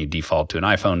iPhone. Can you default to an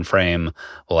iPhone frame?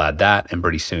 We'll add that, and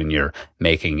pretty soon you're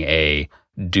making a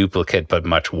duplicate but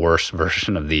much worse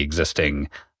version of the existing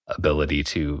ability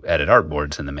to edit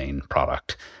artboards in the main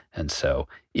product. And so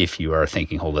if you are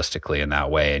thinking holistically in that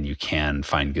way and you can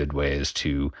find good ways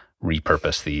to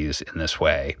repurpose these in this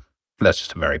way, that's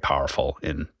just very powerful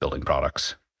in building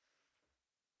products.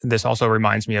 This also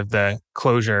reminds me of the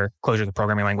Clojure, the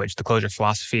programming language, the Clojure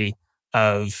philosophy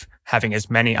of having as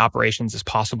many operations as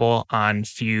possible on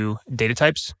few data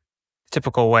types.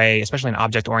 Typical way, especially in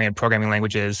object-oriented programming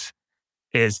languages,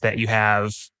 is that you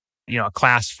have, a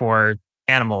class for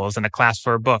animals and a class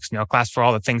for books, a class for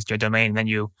all the things in your domain, and then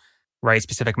you write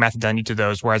specific methods on each of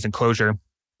those. Whereas in Clojure,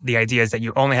 the idea is that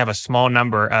you only have a small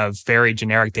number of very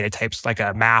generic data types, like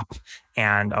a map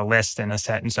and a list and a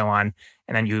set and so on.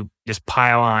 And then you just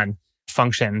pile on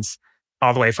functions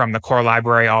all the way from the core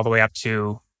library all the way up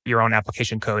to your own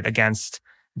application code against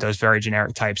those very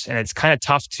generic types. And it's kind of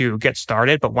tough to get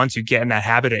started, but once you get in that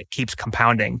habit, it keeps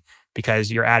compounding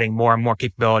because you're adding more and more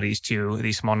capabilities to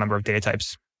these small number of data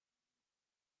types.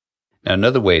 Now,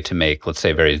 another way to make, let's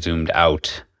say, very zoomed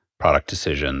out product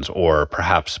decisions, or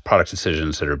perhaps product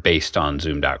decisions that are based on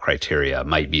zoomed out criteria,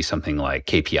 might be something like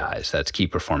KPIs, that's key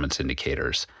performance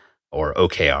indicators, or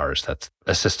OKRs. That's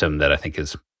a system that I think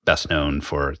is best known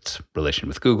for its relation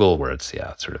with Google, where it's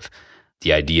sort of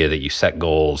the idea that you set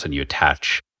goals and you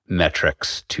attach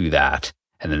metrics to that.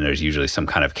 And then there's usually some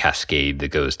kind of cascade that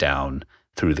goes down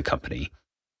through the company.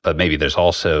 But maybe there's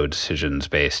also decisions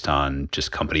based on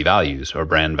just company values or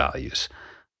brand values.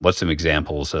 What's some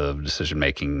examples of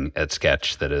decision-making at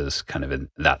Sketch that is kind of in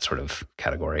that sort of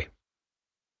category?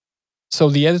 So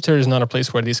the editor is not a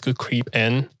place where this could creep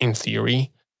in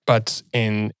theory, but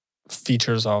in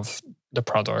features of the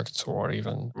product or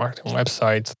even marketing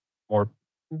websites or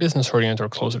business-oriented or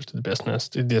closer to the business,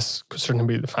 this could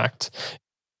certainly be the fact.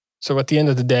 So at the end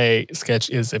of the day, Sketch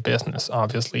is a business,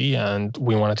 obviously, and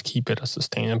we wanted to keep it a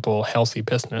sustainable, healthy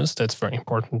business. That's very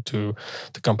important to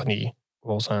the company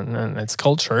goals and its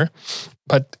culture.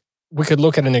 But we could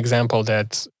look at an example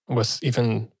that was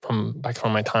even from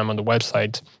my time on the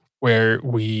website, where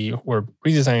we were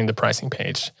redesigning the pricing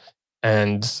page.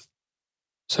 And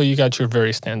so you got your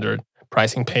very standard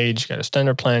pricing page, you got a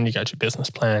standard plan, you got your business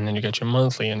plan, and you got your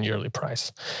monthly and yearly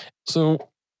price. So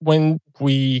when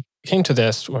we came to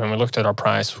this, when we looked at our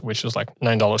price, which is like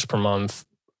 $9 per month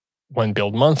when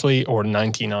billed monthly, or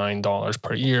 $99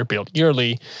 per year billed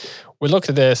yearly, we looked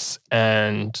at this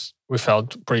and we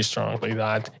felt pretty strongly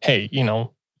that, hey,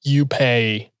 you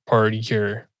pay per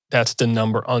year. That's the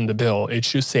number on the bill. It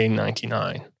should say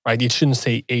 99, right? It shouldn't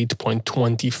say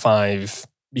 8.25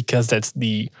 because that's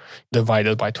the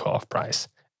divided by 12 price.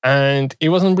 And it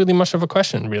wasn't really much of a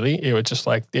question, really. It was just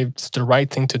like, it's the right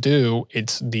thing to do.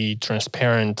 It's the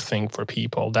transparent thing for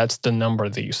people. That's the number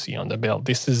that you see on the bill.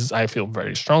 This is, I feel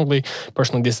very strongly,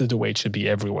 personally, this is the way it should be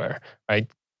everywhere, right?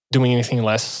 Doing anything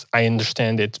less, I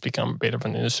understand it's become a bit of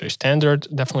an industry standard,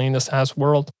 definitely in the SaaS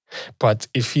world. But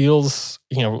it feels,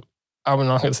 I'm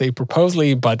not going to say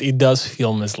purposely, but it does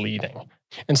feel misleading.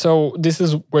 And so this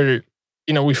is where,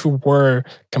 if we were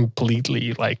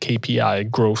completely like KPI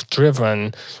growth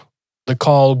driven, the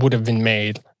call would have been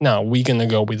made, no, we're going to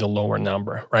go with a lower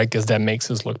number, right? Because that makes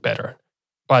us look better.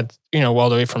 But, all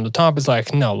the way from the top, it's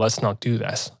like, no, let's not do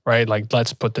this, right? Like,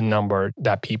 let's put the number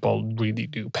that people really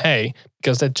do pay,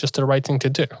 because that's just the right thing to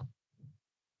do.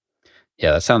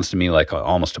 Yeah, that sounds to me like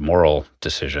almost a moral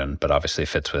decision, but obviously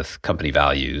fits with company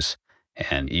values.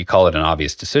 And you call it an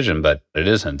obvious decision, but it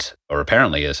isn't, or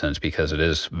apparently isn't, because it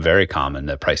is very common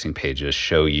that pricing pages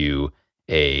show you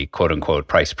a quote unquote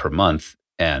price per month,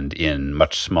 and in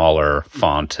much smaller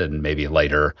font and maybe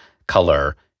lighter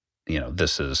color,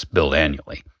 this is billed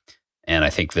annually. And I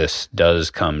think this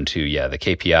does come to, the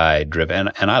KPI driven,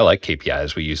 and I like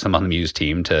KPIs. We use them on the Muse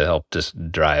team to help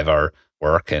just drive our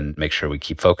work and make sure we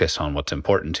keep focus on what's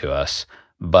important to us.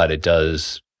 But it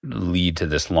does lead to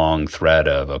this long thread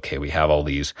of, okay, we have all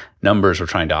these numbers we're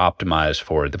trying to optimize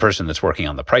for the person that's working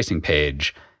on the pricing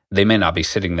page. They may not be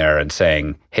sitting there and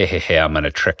saying, hey, I'm going to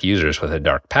trick users with a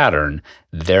dark pattern.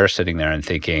 They're sitting there and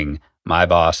thinking, my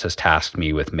boss has tasked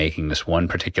me with making this one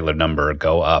particular number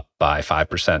go up by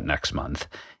 5% next month.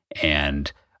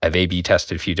 And I've A/B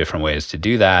tested a few different ways to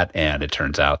do that. And it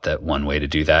turns out that one way to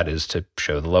do that is to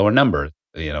show the lower number.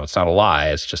 It's not a lie,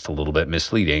 it's just a little bit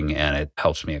misleading, and it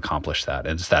helps me accomplish that.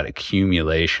 And it's that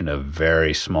accumulation of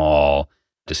very small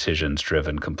decisions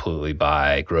driven completely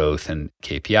by growth and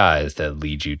KPIs that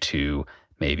lead you to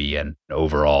maybe an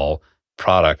overall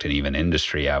product and even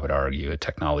industry, I would argue, a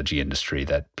technology industry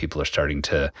that people are starting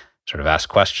to sort of ask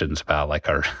questions about, like,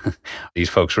 are these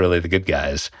folks really the good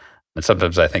guys? And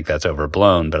sometimes I think that's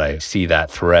overblown, but I see that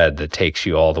thread that takes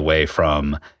you all the way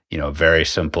from, a very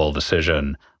simple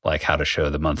decision like how to show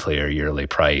the monthly or yearly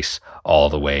price, all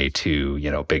the way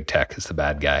to, big tech is the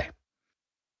bad guy.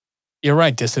 You're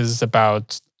right. This is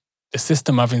about the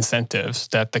system of incentives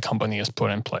that the company has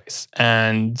put in place.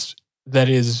 And that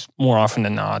is more often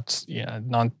than not,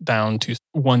 not down to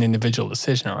one individual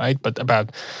decision, right? But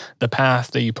about the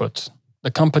path that you put the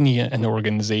company and the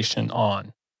organization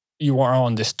on. You are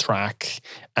on this track,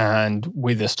 and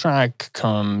with this track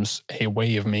comes a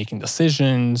way of making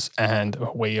decisions and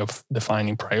a way of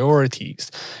defining priorities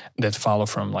that follow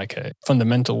from like a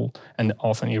fundamental and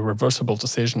often irreversible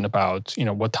decision about,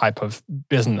 what type of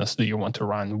business do you want to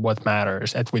run, what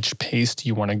matters, at which pace do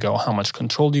you want to go, how much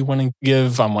control do you want to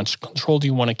give, how much control do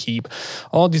you want to keep,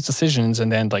 all these decisions.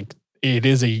 And then it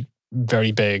is a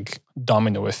very big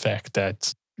domino effect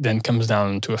that then comes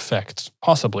down to affect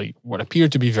possibly what appear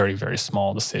to be very, very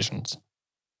small decisions.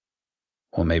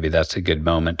 Well, maybe that's a good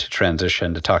moment to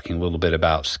transition to talking a little bit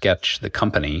about Sketch, the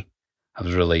company. I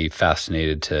was really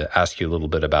fascinated to ask you a little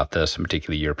bit about this, and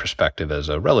particularly your perspective as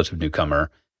a relative newcomer,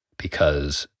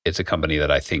 because it's a company that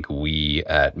I think we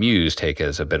at Muse take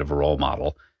as a bit of a role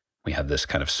model. We have this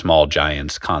kind of small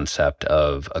giants concept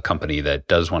of a company that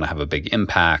does want to have a big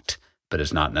impact, but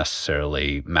is not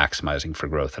necessarily maximizing for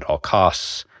growth at all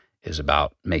costs, is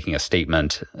about making a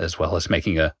statement as well as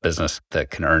making a business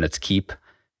that can earn its keep.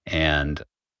 And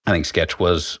I think Sketch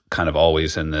was kind of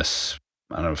always in this,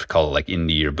 I don't know if you call it like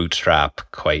indie or bootstrap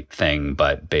quite thing,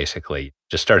 but basically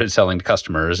just started selling to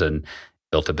customers and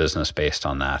built a business based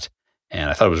on that. And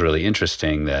I thought it was really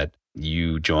interesting that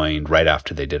you joined right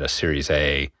after they did a Series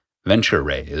A venture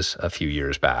raise a few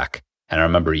years back. And I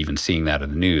remember even seeing that in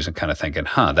the news and kind of thinking,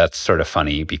 that's sort of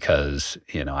funny because,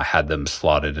 I had them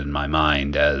slotted in my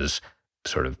mind as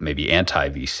sort of maybe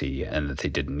anti-VC and that they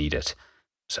didn't need it.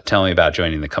 So tell me about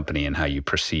joining the company and how you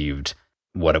perceived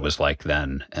what it was like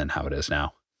then and how it is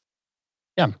now.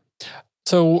 Yeah.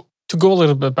 So to go a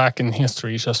little bit back in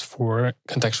history, just for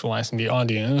contextualizing the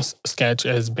audience, Sketch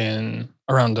has been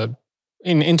around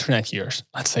in internet years,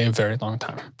 let's say a very long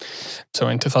time. So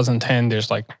in 2010, there's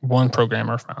like one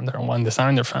programmer founder and one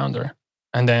designer founder.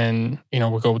 And then, we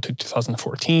go to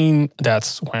 2014.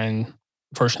 That's when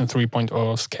version 3.0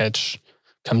 of Sketch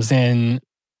comes in,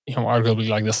 arguably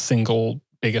like the single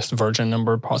biggest version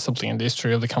number possibly in the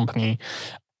history of the company.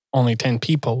 Only 10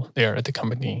 people there at the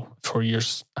company 4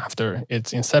 years after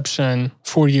its inception.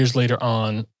 4 years later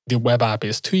on, the web app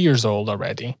is 2 years old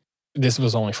already. This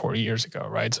was only 4 years ago,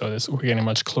 right? So we're getting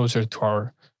much closer to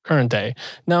our current day.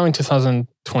 Now in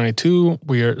 2022,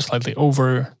 we're slightly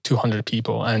over 200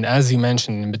 people. And as you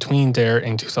mentioned, in between there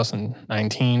in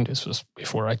 2019, this was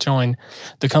before I joined,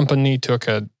 the company took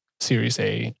a Series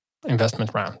A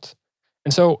investment round.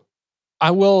 And so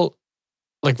I will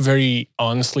very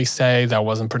honestly say that I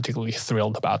wasn't particularly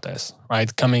thrilled about this,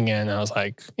 right? Coming in, I was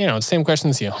like, same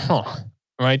questions you,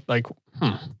 right?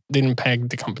 Didn't peg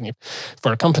the company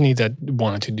for a company that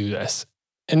wanted to do this.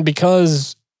 And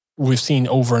because we've seen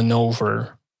over and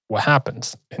over what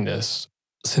happens in this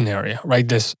scenario, right?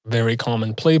 This very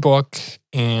common playbook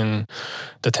in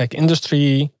the tech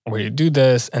industry where you do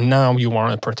this, and now you are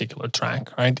on a particular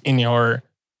track, right? In your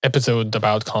episode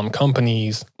about calm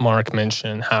companies, Mark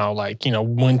mentioned how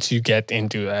once you get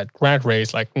into that rat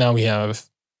race, now we have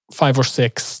 5 or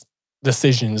 6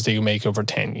 decisions that you make over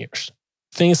 10 years.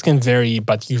 Things can vary,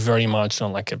 but you very much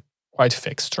on a quite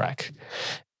fixed track.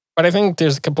 But I think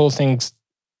there's a couple of things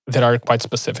that are quite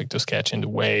specific to Sketch in the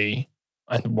way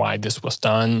and why this was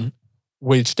done,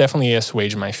 which definitely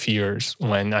assuaged my fears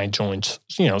when I joined,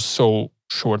 so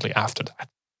shortly after that.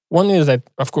 One is that,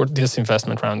 of course, this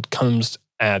investment round comes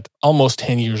at almost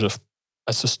 10 years of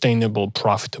a sustainable,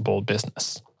 profitable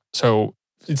business. So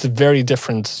it's a very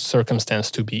different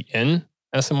circumstance to be in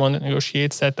as someone that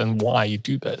negotiates that and why you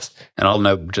do this. And I'll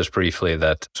note just briefly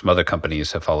that some other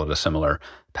companies have followed a similar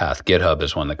path. GitHub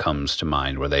is one that comes to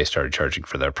mind where they started charging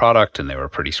for their product and they were a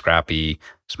pretty scrappy,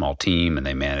 small team, and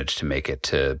they managed to make it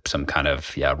to some kind of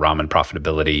ramen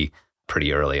profitability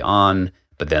pretty early on.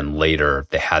 But then later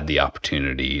they had the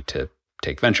opportunity to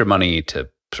take venture money to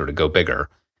sort of go bigger.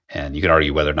 And you can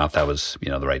argue whether or not that was,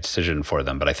 the right decision for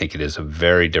them. But I think it is a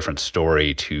very different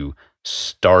story to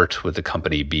start with the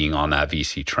company being on that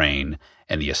VC train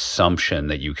and the assumption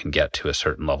that you can get to a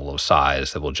certain level of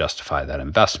size that will justify that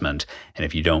investment. And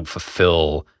if you don't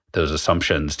fulfill those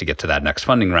assumptions to get to that next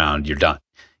funding round, you're done.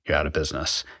 You're out of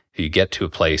business. If you get to a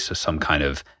place of some kind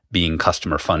of being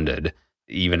customer funded,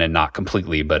 even in not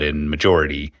completely, but in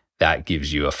majority, that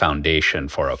gives you a foundation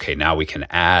for, okay, now we can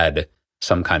add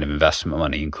some kind of investment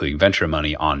money, including venture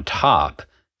money, on top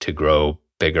to grow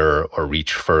bigger or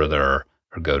reach further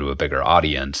or go to a bigger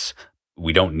audience.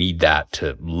 we don't need that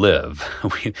to live.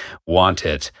 We want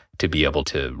it to be able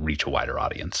to reach a wider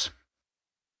audience.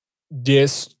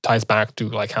 This ties back to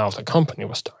like how the company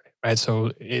was started, right?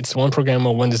 So it's one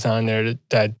programmer, one designer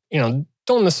that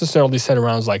don't necessarily sit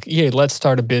around like, yeah, let's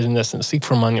start a business and seek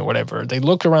for money or whatever. They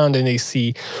look around and they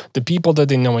see the people that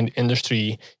they know in the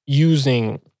industry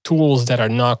using tools that are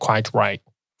not quite right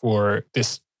for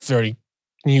this very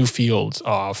new field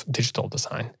of digital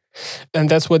design. And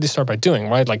that's what they start by doing,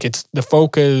 right? Like it's the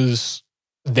focus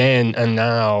then and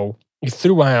now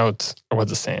throughout was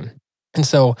the same. And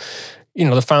so,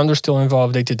 the founder's still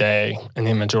involved day to day and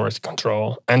in majority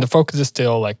control. And the focus is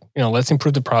still like, let's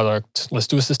improve the product, let's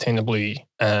do it sustainably,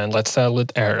 and let's sell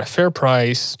it at a fair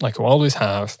price, like we always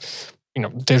have.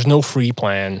 There's no free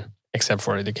plan except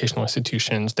for educational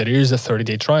institutions. There is a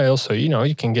 30-day trial. So,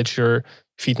 you can get your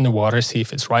feet in the water, see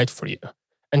if it's right for you.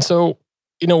 And so,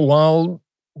 while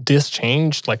this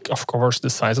changed, like, of course, the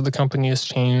size of the company has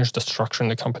changed, the structure in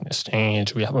the company has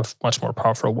changed. We have a much more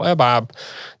powerful web app.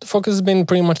 The focus has been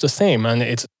pretty much the same. And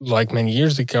it's like many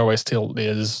years ago, it still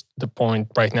is the point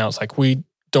right now. It's like, we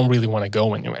don't really want to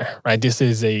go anywhere, right? This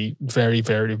is a very,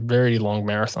 very, very long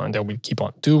marathon that we keep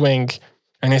on doing.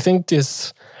 And I think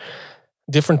this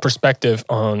different perspective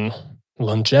on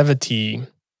longevity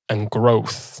and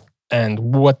growth and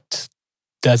what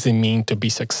does it mean to be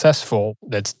successful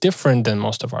that's different than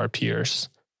most of our peers,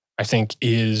 I think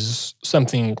is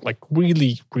something like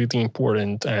really, really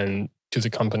important and to the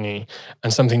company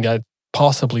and something that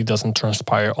possibly doesn't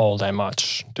transpire all that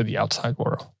much to the outside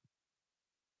world.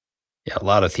 Yeah, a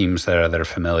lot of themes there that are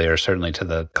familiar, certainly to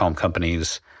the Calm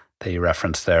companies that you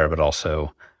referenced there, but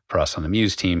also for us on the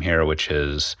Muse team here, which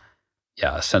is,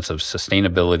 a sense of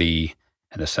sustainability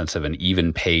and a sense of an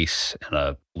even pace and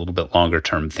a little bit longer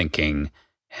term thinking,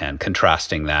 and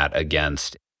contrasting that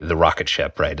against the rocket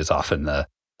ship, right, is often the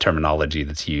terminology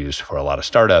that's used for a lot of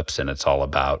startups. And it's all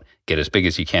about get as big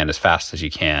as you can, as fast as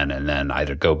you can, and then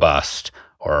either go bust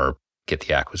or get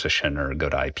the acquisition or go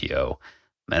to IPO.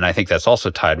 And I think that's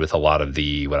also tied with a lot of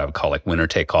the, what I would call like winner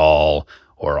take all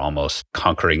or almost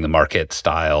conquering the market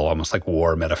style, almost like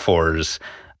war metaphors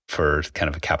for kind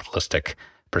of a capitalistic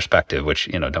perspective, which,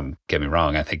 don't get me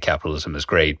wrong, I think capitalism is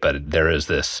great, but there is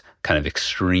this kind of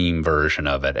extreme version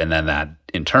of it. And then that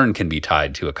in turn can be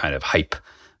tied to a kind of hype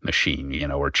machine.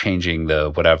 We're changing the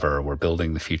whatever, we're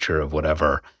building the future of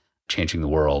whatever, changing the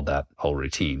world, that whole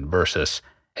routine versus,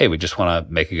 hey, we just want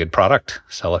to make a good product,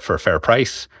 sell it for a fair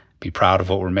price, be proud of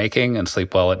what we're making, and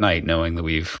sleep well at night knowing that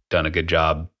we've done a good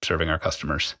job serving our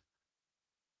customers.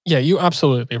 Yeah, you're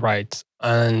absolutely right.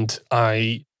 And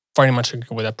I very much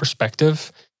agree with that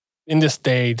perspective. In this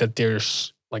day that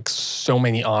there's like so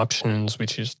many options,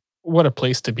 which is what a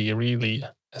place to be really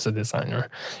as a designer.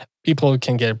 People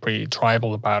can get pretty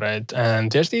tribal about it.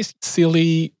 And there's this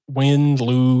silly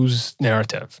win-lose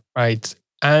narrative, right?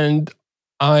 And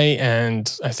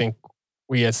I think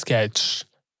we at Sketch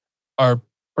are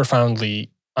profoundly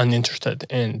uninterested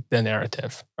in the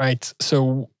narrative, right?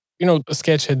 So,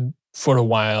 Sketch had for a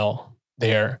while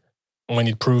there, when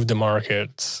it proved the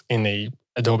market in a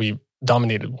Adobe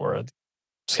dominated world,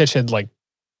 Sketch had like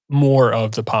more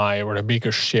of the pie or a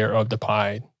bigger share of the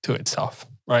pie to itself,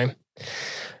 right?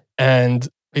 And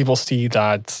people see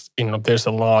that, there's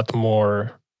a lot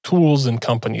more tools and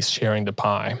companies sharing the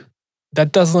pie.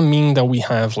 That doesn't mean that we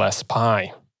have less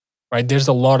pie, right? There's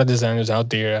a lot of designers out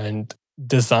there and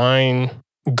design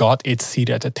got its seat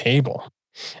at the table.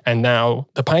 And now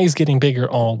the pie is getting bigger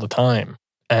all the time.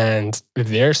 And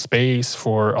there's space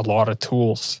for a lot of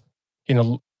tools.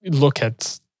 Look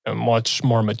at much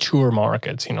more mature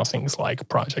markets, things like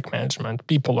project management.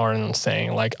 People aren't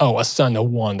saying like, oh, Asana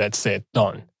one, that's it,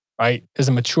 done, right? There's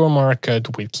a mature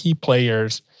market with key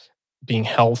players being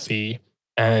healthy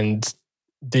and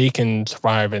they can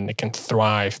survive and they can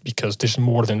thrive because there's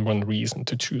more than one reason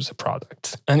to choose a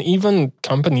product. And even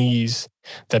companies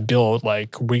that build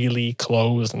like really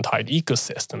close and tight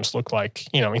ecosystems look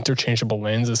like, interchangeable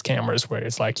lenses cameras where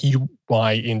it's like you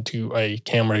buy into a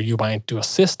camera, you buy into a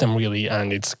system really,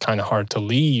 and it's kind of hard to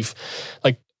leave.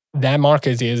 Like that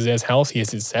market is as healthy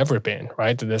as it's ever been,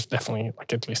 right? There's definitely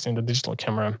like at least in the digital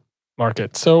camera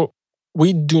market. So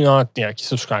we do not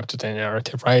subscribe to the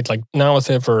narrative, right? Like now as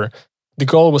ever, the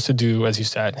goal was to do, as you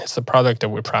said, it's a product that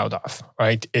we're proud of,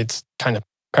 right? It's kind of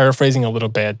paraphrasing a little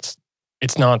bit.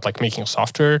 It's not like making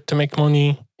software to make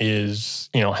money, is,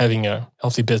 having a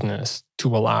healthy business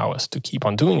to allow us to keep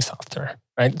on doing software,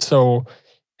 right? So,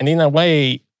 and in a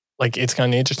way, like it's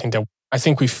kind of interesting that I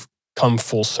think we've come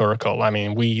full circle. I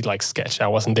mean, we like Sketch, I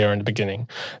wasn't there in the beginning,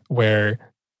 where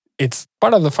it's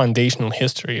part of the foundational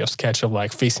history of Sketch of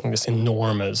like facing this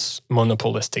enormous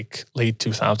monopolistic late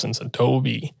 2000s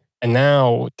Adobe. And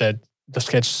now that the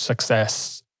Sketch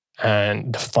success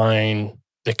and define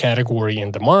the category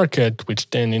in the market, which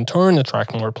then in turn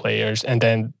attract more players. And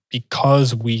then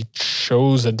because we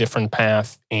chose a different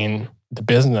path in the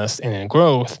business and in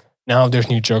growth, now there's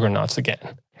new juggernauts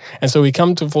again. And so we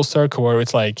come to full circle where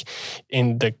it's like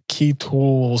in the key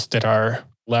tools that are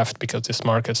left because this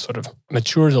market sort of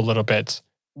matures a little bit,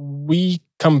 we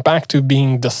come back to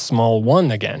being the small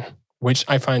one again, which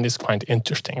I find is quite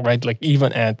interesting, right? Like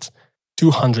even at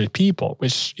 200 people,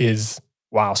 which is,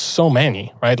 wow, so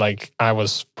many, right? Like I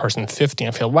was person 50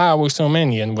 and I feel, wow, we're so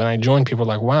many. And when I joined, people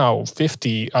were like, wow,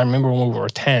 50. I remember when we were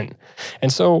 10.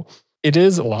 And so it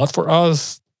is a lot for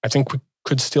us. I think we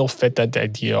could still fit that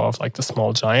idea of like the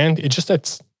small giant. It's just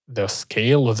that the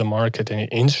scale of the market and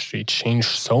the industry changed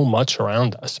so much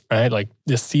around us, right? Like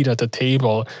the seat at the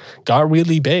table got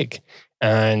really big.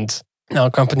 And now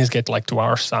companies get like to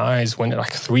our size when they're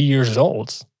like 3 years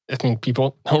old. I think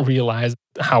people don't realize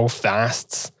how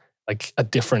fast like a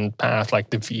different path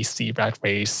like the VC rat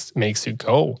race makes you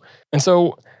go. And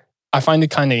so I find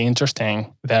it kind of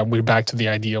interesting that we're back to the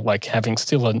idea of like having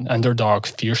still an underdog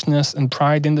fierceness and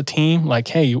pride in the team. Like,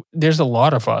 hey, there's a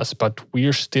lot of us, but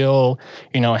we're still,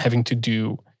 having to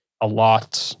do a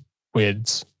lot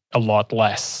with a lot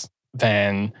less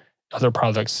than other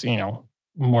products,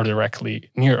 more directly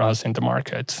near us in the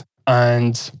market.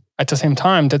 And at the same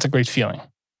time, that's a great feeling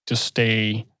to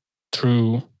stay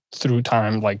true through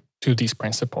time, like to these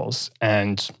principles.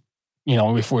 And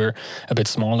if we're a bit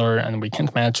smaller and we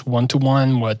can't match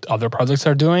one-to-one what other products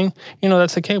are doing,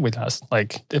 that's okay with us.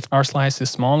 Like if our slice is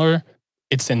smaller,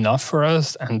 it's enough for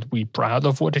us and we're proud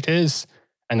of what it is.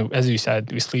 And as you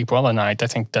said, we sleep well at night. I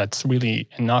think that's really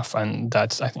enough. And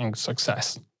that's, I think,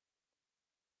 success.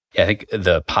 Yeah, I think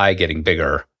the pie getting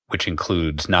bigger, which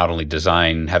includes not only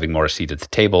design having more seat at the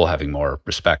table, having more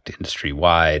respect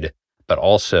industry-wide, but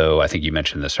also, I think you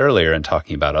mentioned this earlier in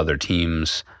talking about other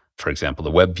teams, for example, the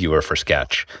web viewer for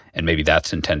Sketch, and maybe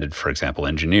that's intended, for example,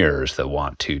 engineers that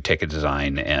want to take a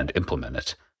design and implement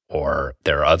it. Or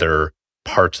there are other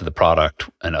parts of the product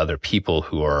and other people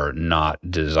who are not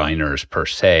designers per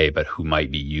se, but who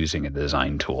might be using a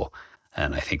design tool.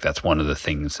 And I think that's one of the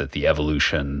things that the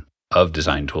evolution of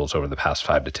design tools over the past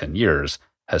 5 to 10 years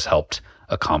has helped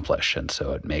accomplish. And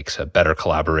so it makes a better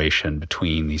collaboration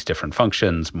between these different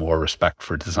functions, more respect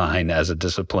for design as a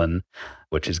discipline,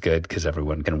 which is good because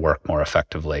everyone can work more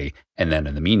effectively. And then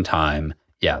in the meantime,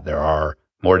 there are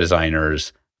more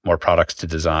designers, more products to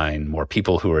design, more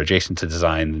people who are adjacent to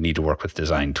design that need to work with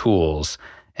design tools.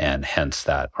 And hence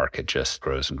that market just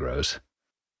grows and grows.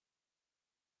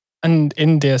 And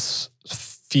in this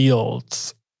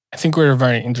field, I think we're at a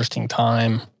very interesting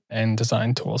time in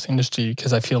design tools industry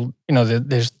because I feel,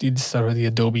 there's sort of the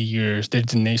Adobe years, there's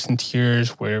the nascent years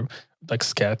where like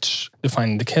Sketch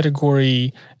defined the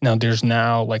category. Now there's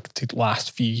like the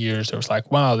last few years, there was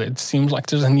like, wow, it seems like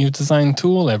there's a new design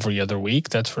tool every other week,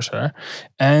 that's for sure.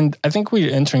 And I think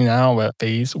we're entering now a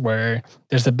phase where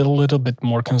there's a little bit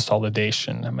more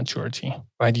consolidation and maturity,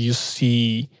 right? You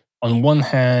see on one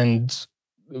hand,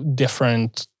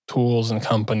 different tools and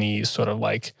companies sort of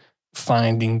like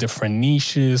finding different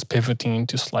niches, pivoting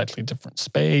into slightly different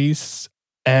space.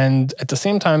 And at the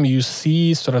same time, you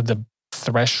see sort of the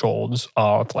thresholds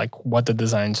of like what the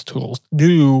design tools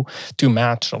do to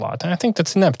match a lot. And I think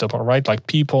that's inevitable, right? Like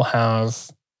people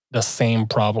have the same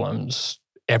problems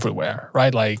everywhere,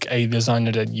 right? Like a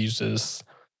designer that uses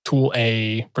tool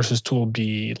A versus tool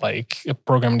B, like a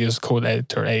program that uses code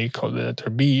editor A, code editor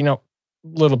B, a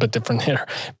little bit different here.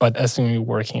 But as soon as you're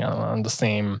working on the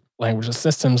same language of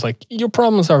systems, like your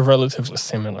problems are relatively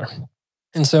similar.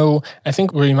 And so I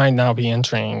think we might now be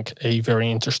entering a very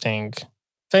interesting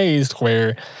phase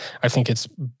where I think it's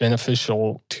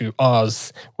beneficial to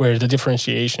us, where the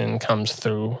differentiation comes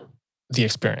through the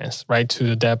experience, right? To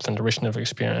the depth and duration of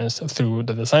experience through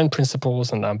the design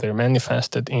principles, and they're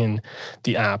manifested in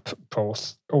the app,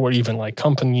 both, or even like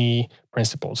company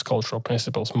principles, cultural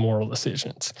principles, moral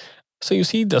decisions. So you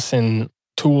see this in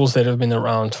tools that have been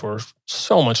around for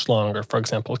so much longer, for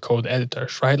example, code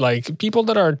editors, right? Like people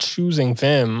that are choosing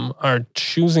Vim are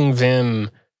choosing Vim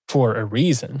for a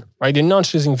reason, right? They're not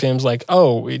choosing Vims like,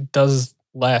 oh, it does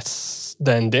less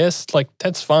than this. Like,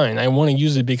 that's fine. I want to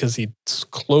use it because it's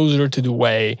closer to the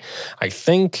way I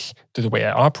think, to the way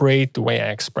I operate, the way I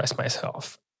express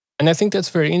myself. And I think that's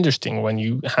very interesting when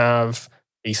you have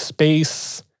a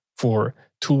space for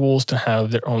tools to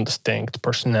have their own distinct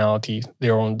personality,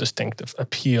 their own distinctive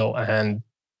appeal, and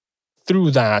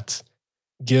through that,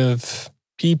 give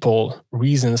people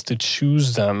reasons to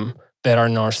choose them that are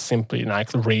not simply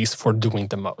like race for doing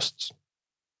the most.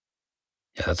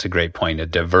 Yeah, that's a great point. A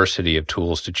diversity of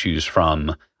tools to choose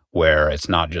from where it's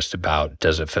not just about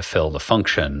does it fulfill the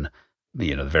function,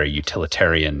 the very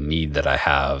utilitarian need that I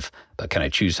have, but can I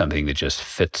choose something that just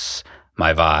fits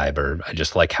my vibe or I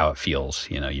just like how it feels?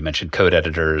 You mentioned code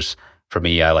editors. For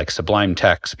me, I like Sublime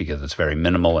Text because it's very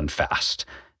minimal and fast,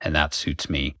 and that suits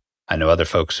me. I know other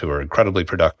folks who are incredibly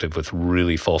productive with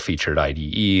really full-featured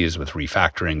IDEs, with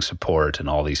refactoring support and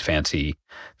all these fancy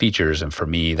features. And for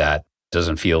me, that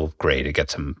doesn't feel great.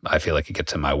 I feel like it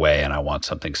gets in my way and I want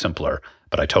something simpler.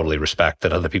 But I totally respect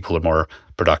that other people are more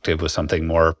productive with something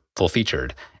more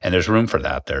full-featured. And there's room for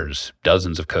that. There's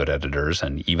dozens of code editors,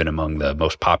 and even among the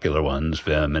most popular ones,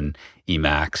 Vim and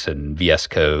Emacs and VS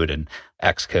Code and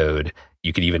Xcode,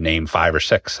 you could even name 5 or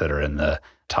 6 that are in the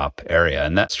top area.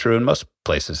 And that's true in most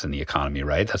places in the economy,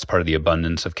 right? That's part of the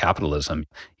abundance of capitalism.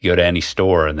 You go to any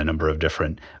store and the number of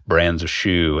different brands of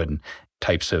shoe and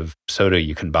types of soda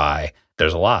you can buy,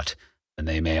 there's a lot. And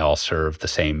they may all serve the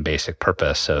same basic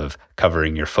purpose of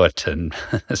covering your foot and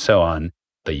so on.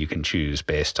 But you can choose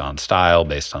based on style,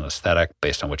 based on aesthetic,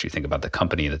 based on what you think about the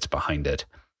company that's behind it.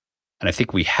 And I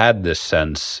think we had this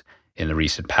sense in the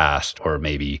recent past, or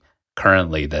maybe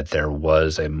currently, that there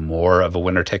was a more of a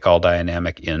winner-take-all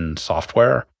dynamic in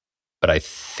software. But I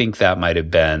think that might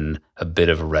have been a bit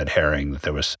of a red herring, that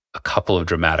there was a couple of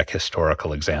dramatic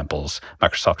historical examples.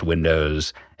 Microsoft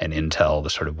Windows and Intel, the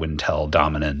sort of Wintel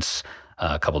dominance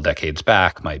a couple decades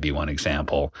back might be one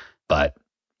example. But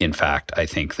in fact, I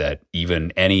think that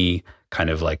even any kind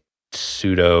of like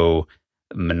pseudo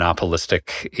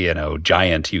monopolistic,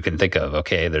 giant you can think of.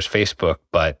 Okay, there's Facebook,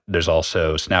 but there's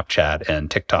also Snapchat and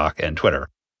TikTok and Twitter.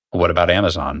 What about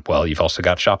Amazon? Well, you've also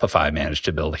got Shopify managed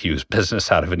to build a huge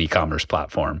business out of an e-commerce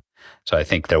platform. So I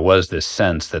think there was this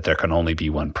sense that there can only be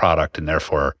one product, and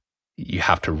therefore you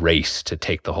have to race to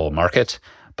take the whole market.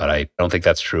 But I don't think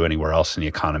that's true anywhere else in the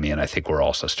economy. And I think we're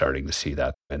also starting to see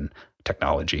that in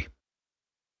technology.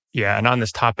 Yeah. And on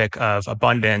this topic of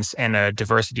abundance and a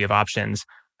diversity of options,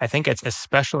 I think it's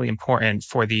especially important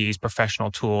for these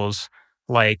professional tools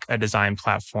like a design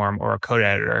platform or a code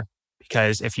editor,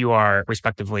 because if you are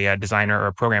respectively a designer or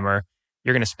a programmer,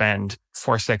 you're going to spend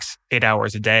 4, 6, 8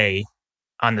 hours a day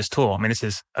on this tool. I mean, this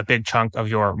is a big chunk of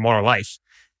your mortal life.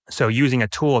 So using a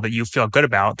tool that you feel good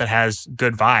about, that has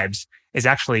good vibes, is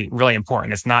actually really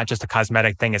important. It's not just a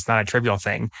cosmetic thing. It's not a trivial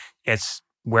thing. It's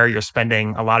where you're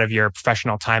spending a lot of your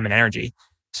professional time and energy.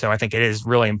 So I think it is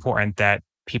really important that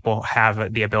people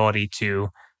have the ability to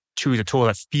choose a tool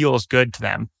that feels good to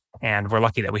them. And we're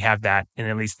lucky that we have that in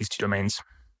at least these 2 domains.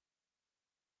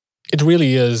 It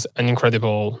really is an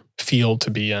incredible field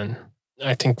to be in.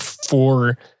 I think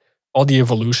for all the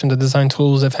evolution that design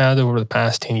tools have had over the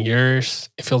past 10 years,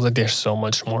 it feels like there's so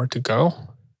much more to go.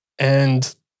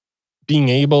 And being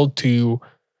able to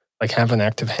have an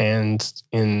active hand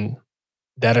in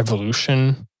that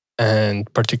evolution,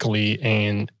 and particularly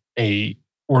in a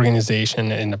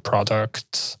organization and a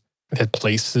product that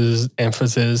places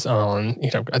emphasis on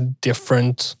a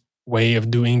different way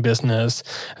of doing business,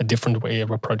 a different way of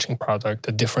approaching product,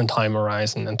 a different time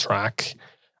horizon and track.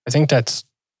 I think that's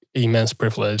an immense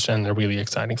privilege and a really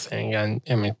exciting thing. And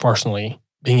I mean, personally,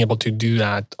 being able to do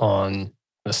that on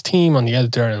this team, on the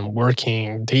editor, and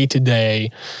working day to day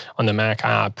on the Mac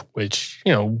app, which,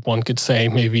 one could say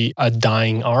maybe a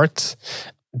dying art,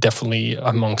 definitely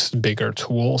amongst bigger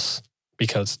tools,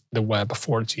 because the web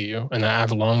affords you, and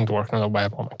I've long worked on the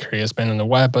web, all my career has been on the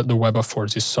web, but the web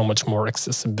affords you so much more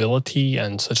accessibility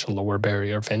and such a lower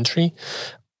barrier of entry.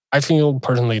 I feel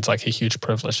personally it's like a huge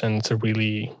privilege, and it's a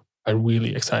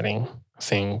really exciting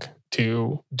thing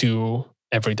to do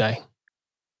every day.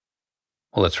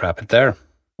 Well, let's wrap it there.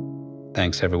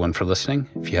 Thanks everyone for listening.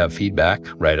 If you have feedback,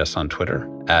 write us on Twitter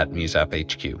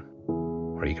 @MusapHQ,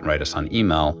 or you can write us on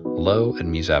email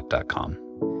hello@musap.com.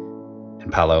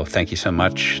 And Paolo, thank you so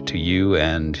much to you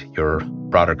and your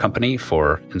broader company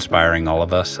for inspiring all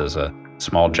of us as a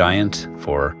small giant,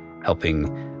 for helping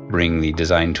bring the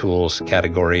design tools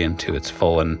category into its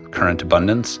full and current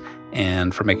abundance,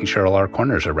 and for making sure all our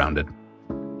corners are rounded.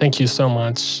 Thank you so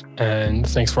much, and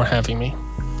thanks for having me.